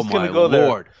 Oh my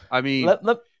Lord! I mean,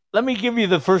 let me give you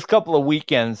the first couple of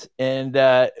weekends, and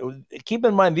keep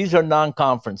in mind these are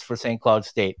non-conference for St. Cloud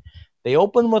State. They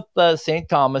open with St.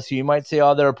 Thomas. You might say,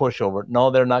 "Oh, they're a pushover."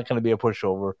 No, they're not going to be a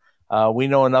pushover. We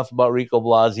know enough about Rico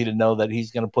Blasi to know that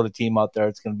he's going to put a team out there.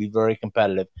 It's going to be very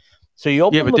competitive. So you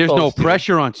open, but there's no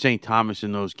pressure on St. Thomas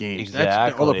in those games.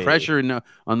 Exactly. All the pressure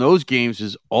on those games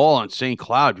is all on St.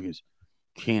 Cloud because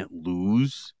you can't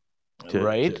lose to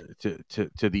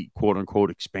the quote unquote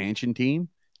expansion team.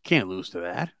 Can't lose to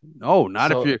that. No,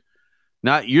 not if you're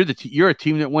not. You're a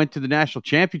team that went to the national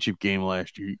championship game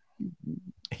last year.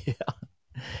 Yeah.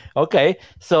 Okay.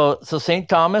 So St.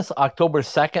 Thomas, October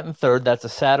 2nd and 3rd. That's a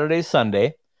Saturday,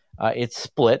 Sunday. It's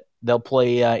split. They'll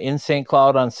play in St.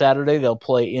 Cloud on Saturday. They'll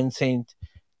play in St.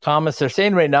 Thomas. They're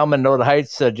saying right now Monona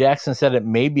Heights. Jackson said it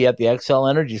may be at the XL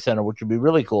Energy Center, which would be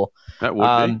really cool. That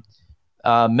would be.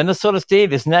 Minnesota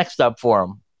State is next up for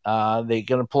them. They're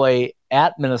going to play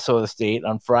at Minnesota State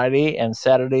on Friday and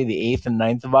Saturday, the 8th and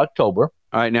 9th of October.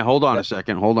 All right, now hold on a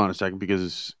second. Hold on a second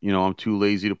because, I'm too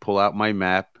lazy to pull out my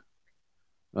map.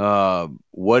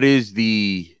 What is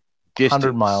the distance?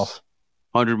 100 miles.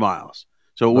 100 miles.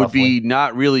 So it would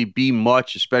not really be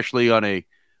much, especially on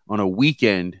a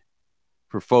weekend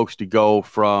for folks to go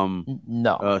from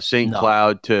St.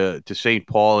 Cloud to St.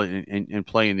 Paul and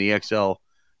play in the XL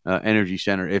Energy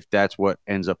Center if that's what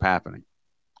ends up happening.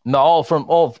 No,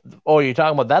 you're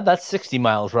talking about that? That's 60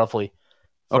 miles roughly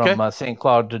from St.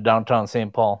 Cloud to downtown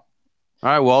St. Paul. All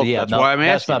right, well, that's why I'm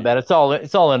asking. That's not bad.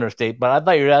 It's all interstate, but I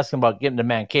thought you were asking about getting to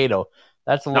Mankato.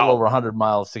 That's a little over 100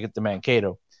 miles to get to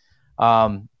Mankato.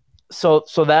 So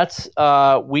that's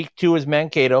week 2 is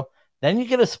Mankato. Then you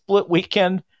get a split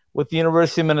weekend with the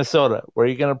University of Minnesota, where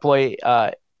you're going to play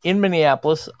in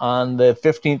Minneapolis on the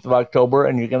 15th of October,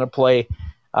 and you're going to play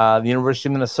the University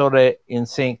of Minnesota in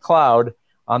St. Cloud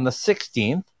on the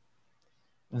 16th.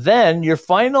 Then your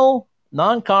final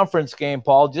non-conference game,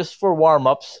 Paul, just for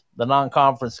warm-ups, the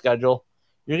non-conference schedule,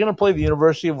 you're going to play the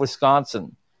University of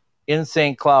Wisconsin in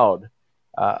St. Cloud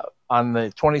on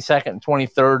the 22nd and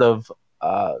 23rd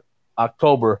of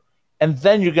October, and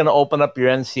then you're going to open up your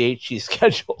NCHC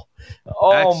schedule.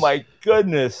 My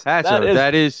goodness. That's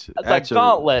a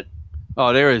gauntlet.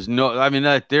 Oh, there is no, I mean,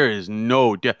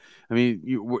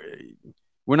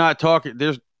 we're not talking,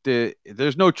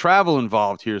 there's no travel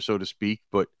involved here, so to speak,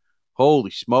 but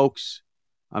holy smokes.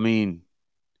 I mean,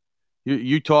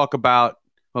 you talk about,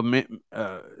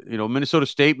 Minnesota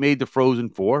State made the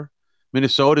Frozen Four.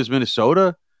 Minnesota's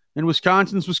Minnesota, and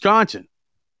Wisconsin's Wisconsin.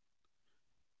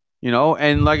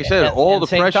 And like I said, all the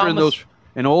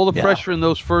pressure in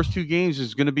those first 2 games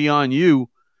is going to be on you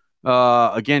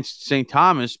against St.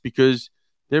 Thomas because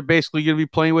they're basically going to be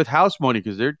playing with house money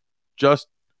because they're just,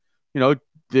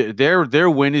 their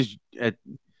win is at,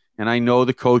 and I know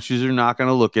the coaches are not going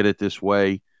to look at it this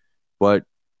way, but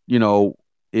it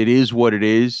is what it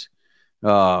is.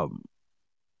 They're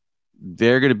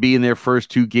going to be in their first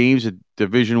 2 games at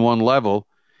Division I level,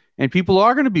 and people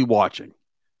are going to be watching.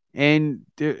 And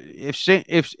if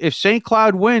St.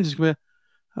 Cloud wins, you're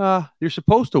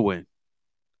supposed to win.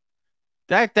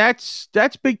 That's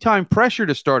big time pressure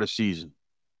to start a season.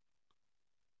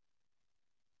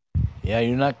 Yeah,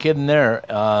 you're not kidding there.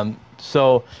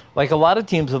 So, like a lot of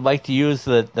teams would like to use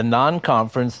the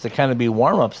non-conference to kind of be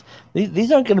warm-ups.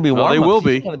 These aren't going to be warm-ups. They will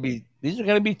be. These are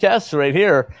going to be tests right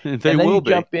here. They will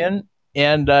be. Jump in,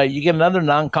 and you get another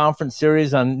non-conference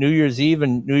series on New Year's Eve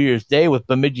and New Year's Day with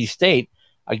Bemidji State.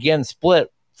 Again,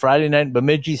 split Friday night at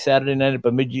Bemidji, Saturday night at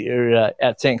Bemidji or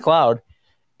at St. Cloud,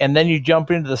 and then you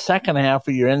jump into the second half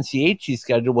of your NCHC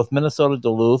schedule with Minnesota,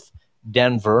 Duluth,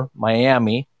 Denver,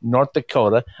 Miami, North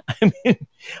Dakota. I mean,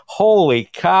 holy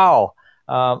cow!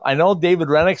 I know David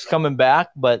Rennick's coming back,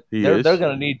 but they're going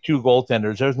to need 2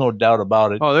 goaltenders. There's no doubt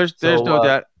about it. Oh, there's no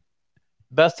doubt.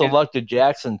 Best of luck to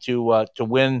Jackson to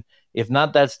win, if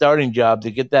not that starting job,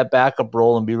 to get that backup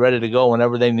role and be ready to go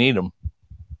whenever they need them.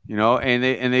 And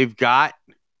they've got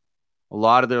a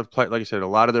lot of their, like I said, a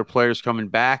lot of their players coming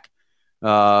back.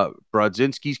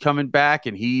 Brodzinski's coming back,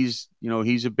 and he's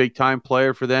a big time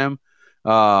player for them.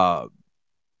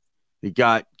 They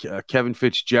got Kevin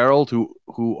Fitzgerald,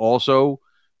 who also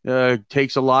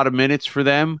takes a lot of minutes for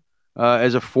them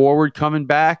as a forward coming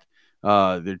back.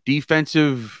 Their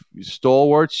defensive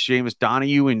stalwarts, Seamus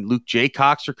Donahue and Luke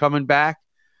Jaycox, are coming back.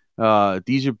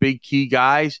 These are big key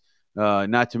guys.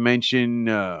 Not to mention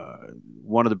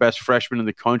one of the best freshmen in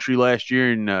the country last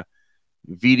year in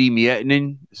Vidi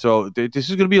Miettinen. So this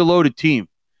is going to be a loaded team,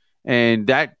 and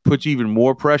that puts even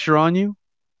more pressure on you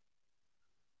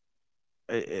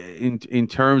in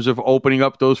terms of opening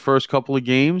up those first couple of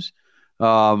games.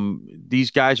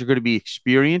 These guys are going to be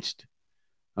experienced.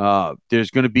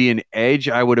 There's going to be an edge,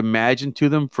 I would imagine, to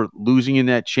them for losing in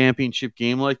that championship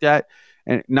game like that.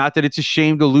 And not that it's a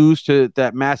shame to lose to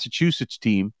that Massachusetts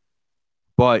team,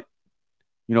 but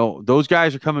those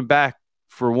guys are coming back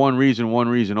for one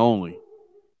reason only.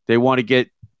 They want to get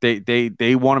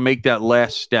they want to make that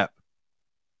last step.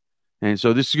 And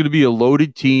so this is going to be a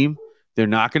loaded team. They're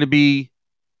not going to be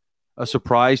a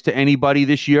surprise to anybody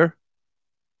this year.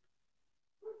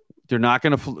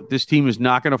 This team is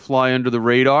not going to fly under the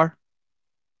radar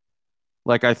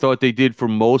like I thought they did for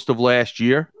most of last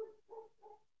year.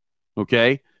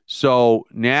 Okay? So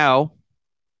now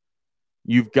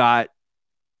you've got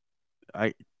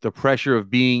the pressure of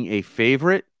being a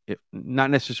favorite, not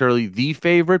necessarily the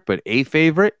favorite, but a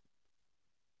favorite.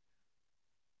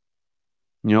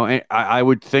 And I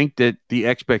would think that the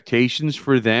expectations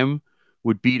for them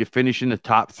would be to finish in the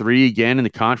top 3 again in the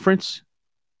conference.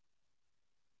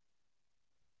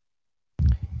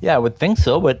 Yeah, I would think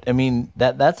so, but I mean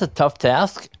that's a tough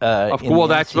task. Well,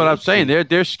 that's what I'm saying.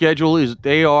 Their schedule is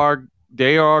they are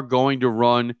going to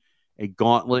run a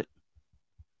gauntlet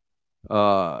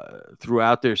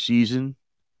throughout their season.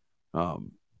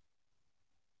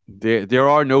 There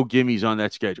are no gimmies on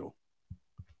that schedule.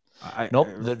 Nope,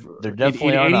 they're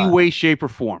definitely in any not. way, shape, or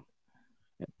form,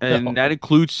 and that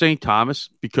includes St. Thomas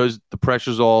because the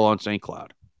pressure's all on St.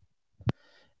 Cloud.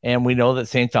 And we know that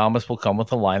St. Thomas will come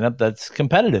with a lineup that's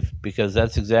competitive because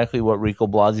that's exactly what Rico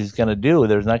Blasi is going to do.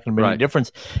 There's not going to be any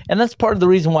difference. And that's part of the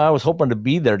reason why I was hoping to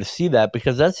be there to see that,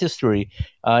 because that's history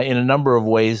in a number of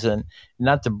ways. And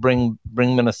not to bring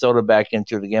Minnesota back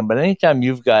into it again, but anytime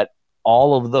you've got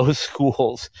all of those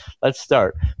schools, let's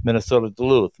start Minnesota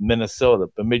Duluth, Minnesota,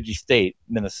 Bemidji State,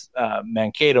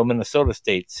 Mankato, Minnesota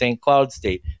State, St. Cloud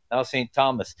State, now St.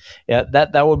 Thomas. Yeah,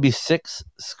 that would be 6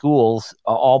 schools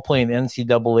all playing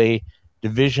NCAA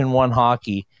Division I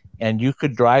hockey, and you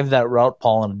could drive that route,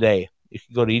 Paul, in a day. You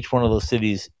could go to each one of those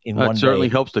cities in one day. That certainly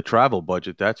helps the travel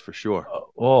budget, that's for sure.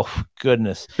 Oh,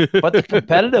 goodness. But the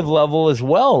competitive level as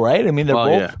well, right? I mean, they're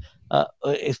both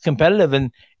it's competitive.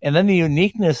 And then the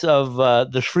uniqueness of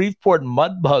the Shreveport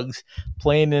Mudbugs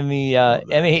playing in the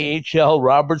NAHL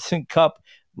Robertson Cup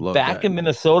in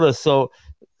Minnesota. So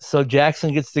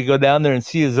Jackson gets to go down there and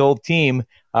see his old team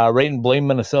right in Blaine,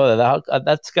 Minnesota.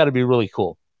 That's got to be really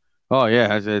cool. Oh,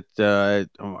 yeah. A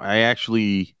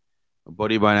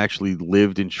buddy of mine actually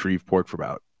lived in Shreveport for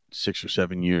about 6 or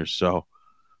 7 years. So,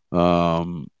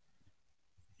 that's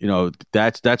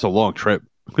a long trip.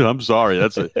 I'm sorry.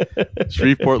 That's a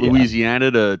Shreveport,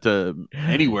 Louisiana to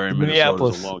anywhere in Minnesota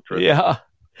is a long trip. Yeah.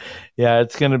 Yeah,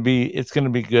 it's gonna be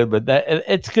good, but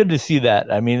it's good to see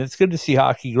that. I mean, it's good to see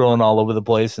hockey growing all over the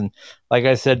place. And like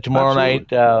I said, tomorrow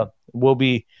night I will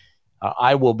be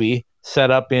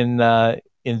set up in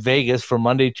Vegas for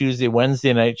Monday, Tuesday,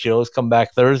 Wednesday night shows. Come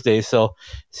back Thursday, so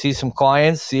see some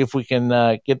clients, see if we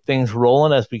can get things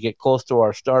rolling as we get close to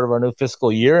our start of our new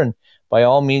fiscal year, and by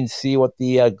all means, see what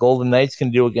the Golden Knights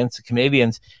can do against the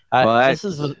Canadians. This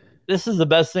is the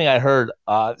best thing I heard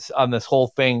on this whole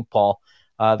thing, Paul.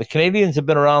 The Canadians have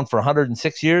been around for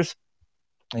 106 years,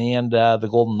 and the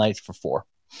Golden Knights for 4.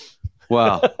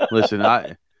 Wow. Listen,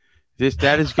 that is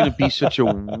going to be such I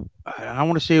don't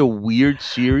want to say a weird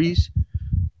series,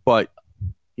 but,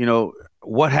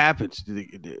 what happens?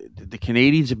 The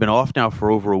Canadians have been off now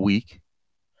for over a week.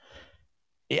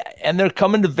 Yeah, and they're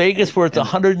coming to Vegas where it's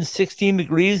 116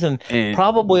 degrees, and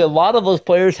probably a lot of those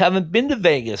players haven't been to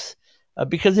Vegas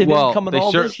because they didn't come at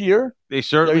all this year. They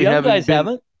certainly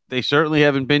haven't. They certainly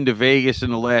haven't been to Vegas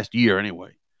in the last year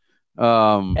anyway.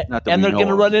 And they're going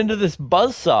to run into this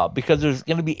buzzsaw because there's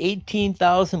going to be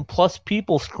 18,000 plus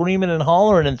people screaming and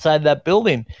hollering inside that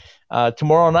building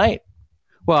tomorrow night.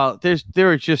 Well,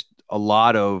 there are just a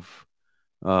lot of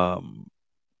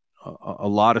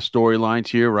storylines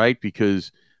here, right?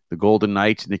 Because the Golden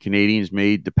Knights and the Canadians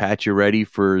made the patch ready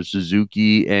for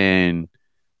Suzuki and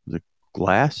the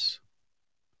Glass.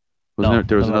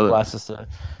 There was another Glass.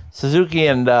 Suzuki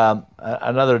and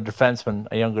another defenseman,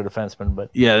 a younger defenseman,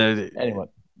 but yeah. Anyway,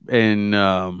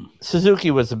 and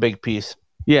Suzuki was a big piece.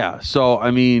 Yeah, so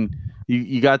I mean,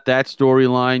 you got that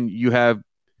storyline. You have,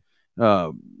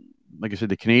 like I said,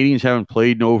 the Canadians haven't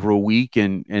played in over a week,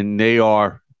 and they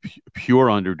are pure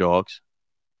underdogs.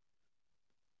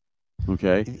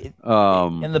 Okay.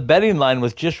 And the betting line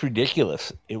was just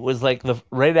ridiculous. It was like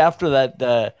right after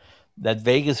that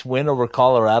Vegas win over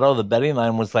Colorado, the betting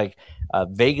line was like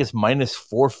Vegas minus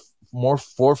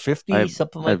 450,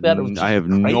 something like that. It was just I have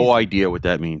crazy. no idea what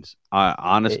that means.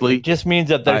 Honestly, it just means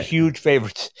that they're huge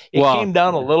favorites. It came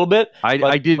down a little bit.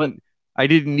 I didn't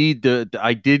need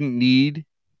the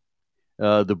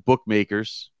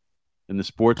bookmakers and the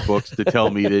sports books to tell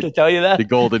me that, to tell you that the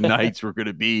Golden Knights were going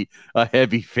to be a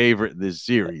heavy favorite in this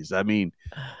series. I mean,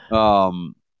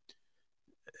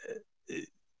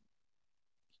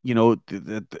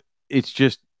 it's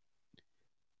just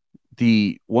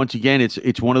once again,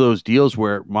 it's one of those deals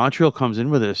where Montreal comes in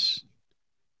with this.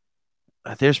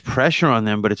 There's pressure on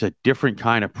them, but it's a different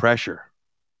kind of pressure.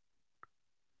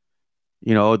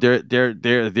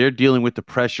 They're dealing with the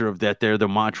pressure of that they're the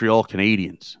Montreal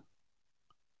Canadiens.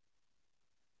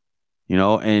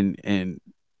 And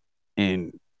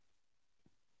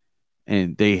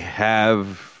they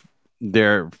have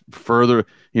their further,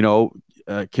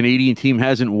 Canadian team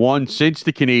hasn't won since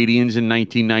the Canadiens in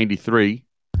 1993.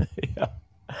 Yeah,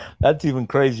 that's even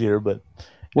crazier. But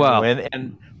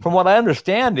and from what I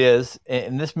understand is,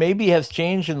 and this maybe has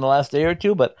changed in the last day or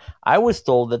two, but I was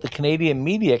told that the Canadian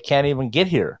media can't even get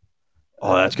here.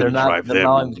 Oh, that's going to drive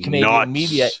them the Canadian nuts.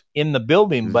 Media in the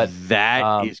building, but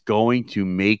that is going to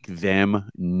make them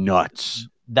nuts.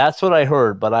 That's what I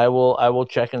heard, but I will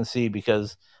check and see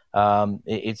because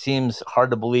it seems hard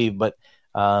to believe, but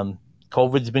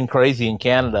COVID's been crazy in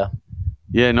Canada.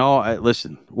 Yeah, no,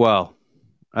 listen. Well,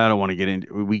 I don't want to get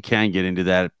into. We can get into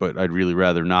that, but I'd really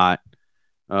rather not.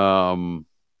 They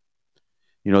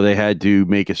had to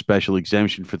make a special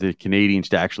exemption for the Canadians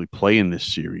to actually play in this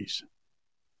series.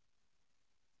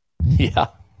 Yeah,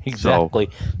 exactly.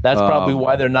 So, that's probably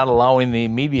why they're not allowing the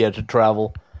media to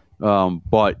travel.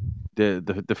 But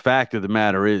the fact of the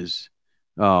matter is,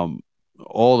 all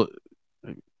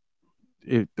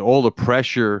the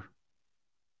pressure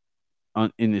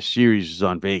in this series is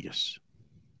on Vegas.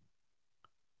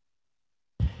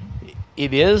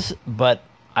 It is, but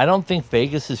I don't think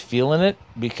Vegas is feeling it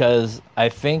because I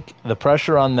think the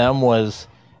pressure on them was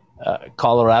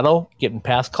Colorado, getting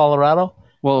past Colorado.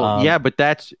 Well, yeah, but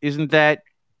isn't that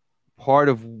part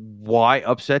of why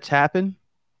upsets happen?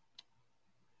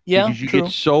 Yeah, because you true.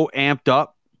 get so amped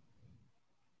up.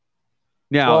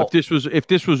 Now, if this was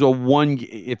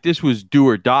do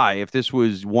or die, if this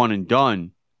was one and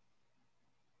done,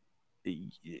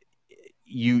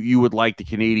 you would like the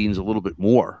Canadians a little bit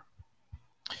more.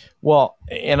 Well,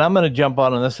 and I'm going to jump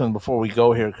on this one before we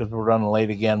go here because we're running late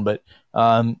again. But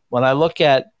when I look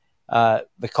at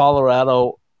the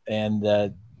Colorado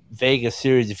and Vegas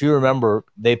series, if you remember,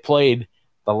 they played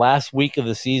the last week of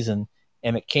the season,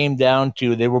 and it came down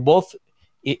to they were both.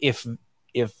 If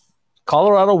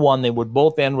Colorado won, they would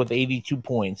both end with 82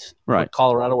 points. Right.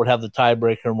 Colorado would have the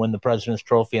tiebreaker and win the President's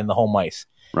Trophy and the home ice.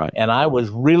 Right. And I was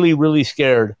really, really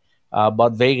scared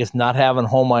about Vegas not having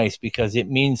home ice because it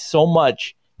means so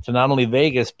much to not only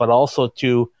Vegas but also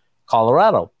to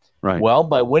Colorado. Right. Well,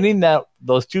 by winning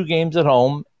those two games at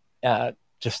home to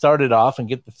start it off and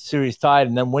get the series tied,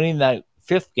 and then winning that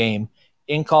fifth game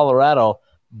in Colorado,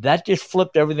 that just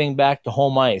flipped everything back to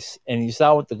home ice. And you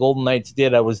saw what the Golden Knights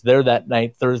did. I was there that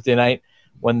night, Thursday night,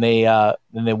 when they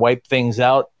wiped things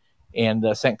out and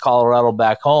sent Colorado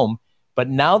back home. But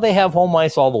now they have home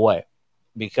ice all the way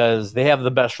because they have the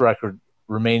best record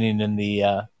remaining in the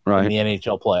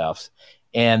NHL playoffs.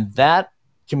 And that,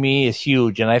 to me, is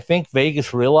huge. And I think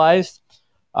Vegas realized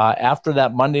after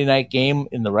that Monday night game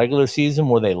in the regular season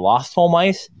where they lost home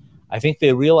ice, I think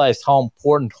they realized how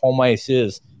important home ice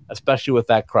is, especially with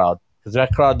that crowd. Because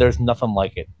that crowd, there's nothing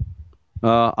like it.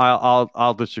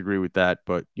 I'll disagree with that,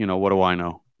 but, what do I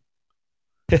know?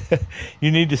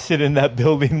 You need to sit in that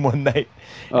building one night,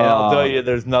 and I'll tell you,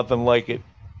 there's nothing like it.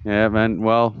 Yeah, man.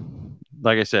 Well,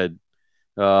 like I said,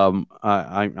 I'm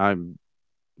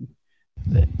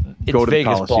go to the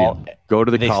Coliseum. Go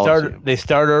to the Coliseum. They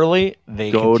start early.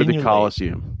 They go to the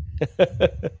Coliseum.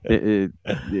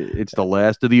 It's the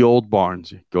last of the old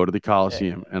barns. Go to the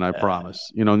Coliseum, and I promise.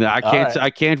 I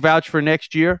can't vouch for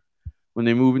next year when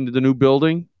they move into the new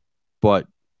building, but.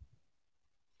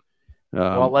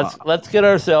 Well, let's get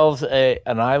ourselves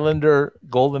an Islander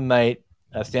Golden Knight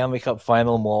Stanley Cup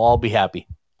final, and we'll all be happy.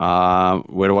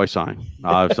 Where do I sign?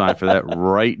 I'll sign for that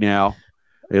right now.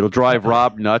 It'll drive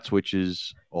Rob nuts, which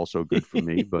is also good for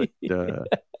me. But hey.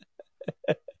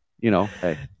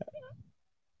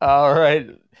 All right,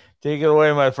 take it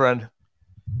away, my friend.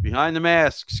 Behind the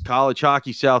Masks, College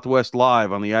Hockey Southwest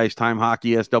Live on the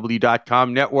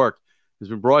IcetimeHockeySW.com network has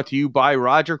been brought to you by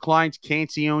Roger Klein's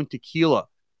Cancion Tequila.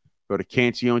 Go to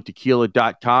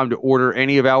CancionTequila.com to order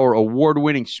any of our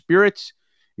award-winning spirits,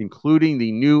 including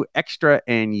the new Extra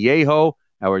Añejo,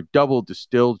 our double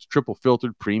distilled, triple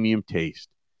filtered premium taste.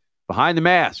 Behind the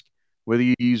Mask, whether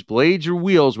you use blades or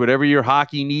wheels, whatever your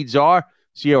hockey needs are,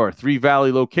 see our Three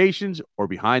Valley locations or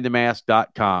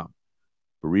BehindTheMask.com.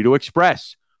 Burrito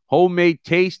Express, homemade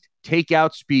taste,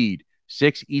 takeout speed.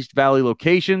 6 East Valley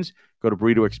locations. Go to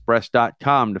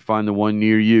BurritoExpress.com to find the one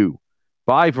near you.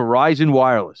 By Verizon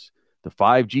Wireless, the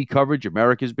 5G coverage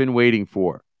America's been waiting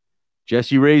for.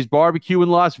 Jesse Ray's Barbecue in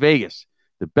Las Vegas,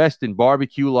 the best in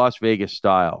barbecue Las Vegas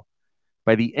style.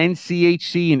 By the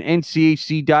NCHC and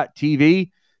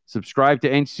NCHC.TV, subscribe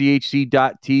to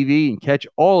NCHC.TV and catch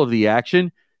all of the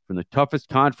action from the toughest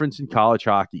conference in college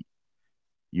hockey.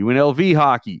 UNLV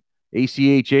Hockey,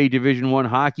 ACHA Division I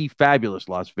Hockey, fabulous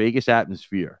Las Vegas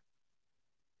atmosphere.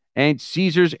 And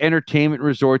Caesars Entertainment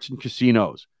Resorts and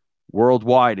Casinos.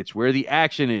 Worldwide, it's where the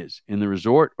action is, in the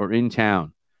resort or in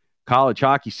town. College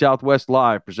Hockey Southwest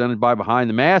Live, presented by Behind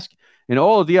the Mask, and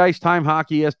all of the Icetime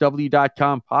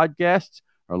HockeySW.com podcasts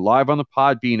are live on the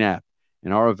Podbean app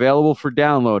and are available for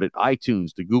download at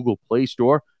iTunes, the Google Play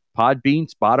Store, Podbean,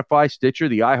 Spotify, Stitcher,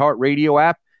 the iHeartRadio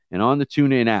app, and on the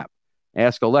TuneIn app.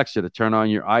 Ask Alexa to turn on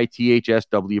your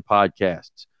ITHSW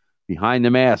podcasts. Behind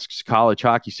the Masks, College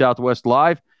Hockey Southwest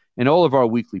Live, and all of our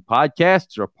weekly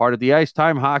podcasts are part of the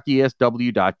Icetime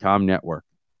HockeySW.com network.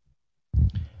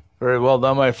 Very well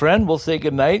done, my friend. We'll say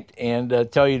goodnight and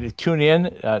tell you to tune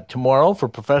in tomorrow for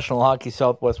Professional Hockey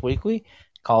Southwest Weekly,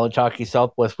 College Hockey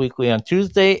Southwest Weekly on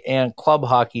Tuesday, and Club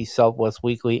Hockey Southwest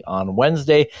Weekly on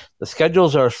Wednesday. The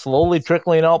schedules are slowly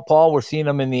trickling out, Paul. We're seeing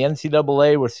them in the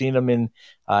NCAA. We're seeing them in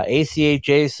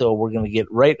ACHA, so we're going to get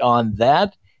right on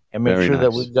that and make sure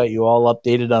that we've got you all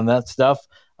updated on that stuff.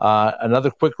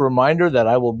 Another quick reminder that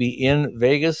I will be in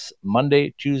Vegas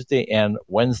Monday, Tuesday, and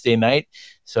Wednesday night.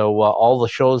 So all the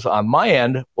shows on my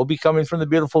end will be coming from the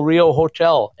beautiful Rio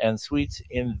Hotel and Suites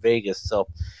in Vegas. So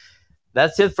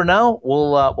that's it for now.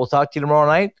 We'll talk to you tomorrow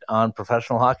night on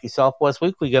Professional Hockey Southwest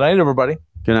Weekly. Good night, everybody.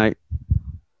 Good night.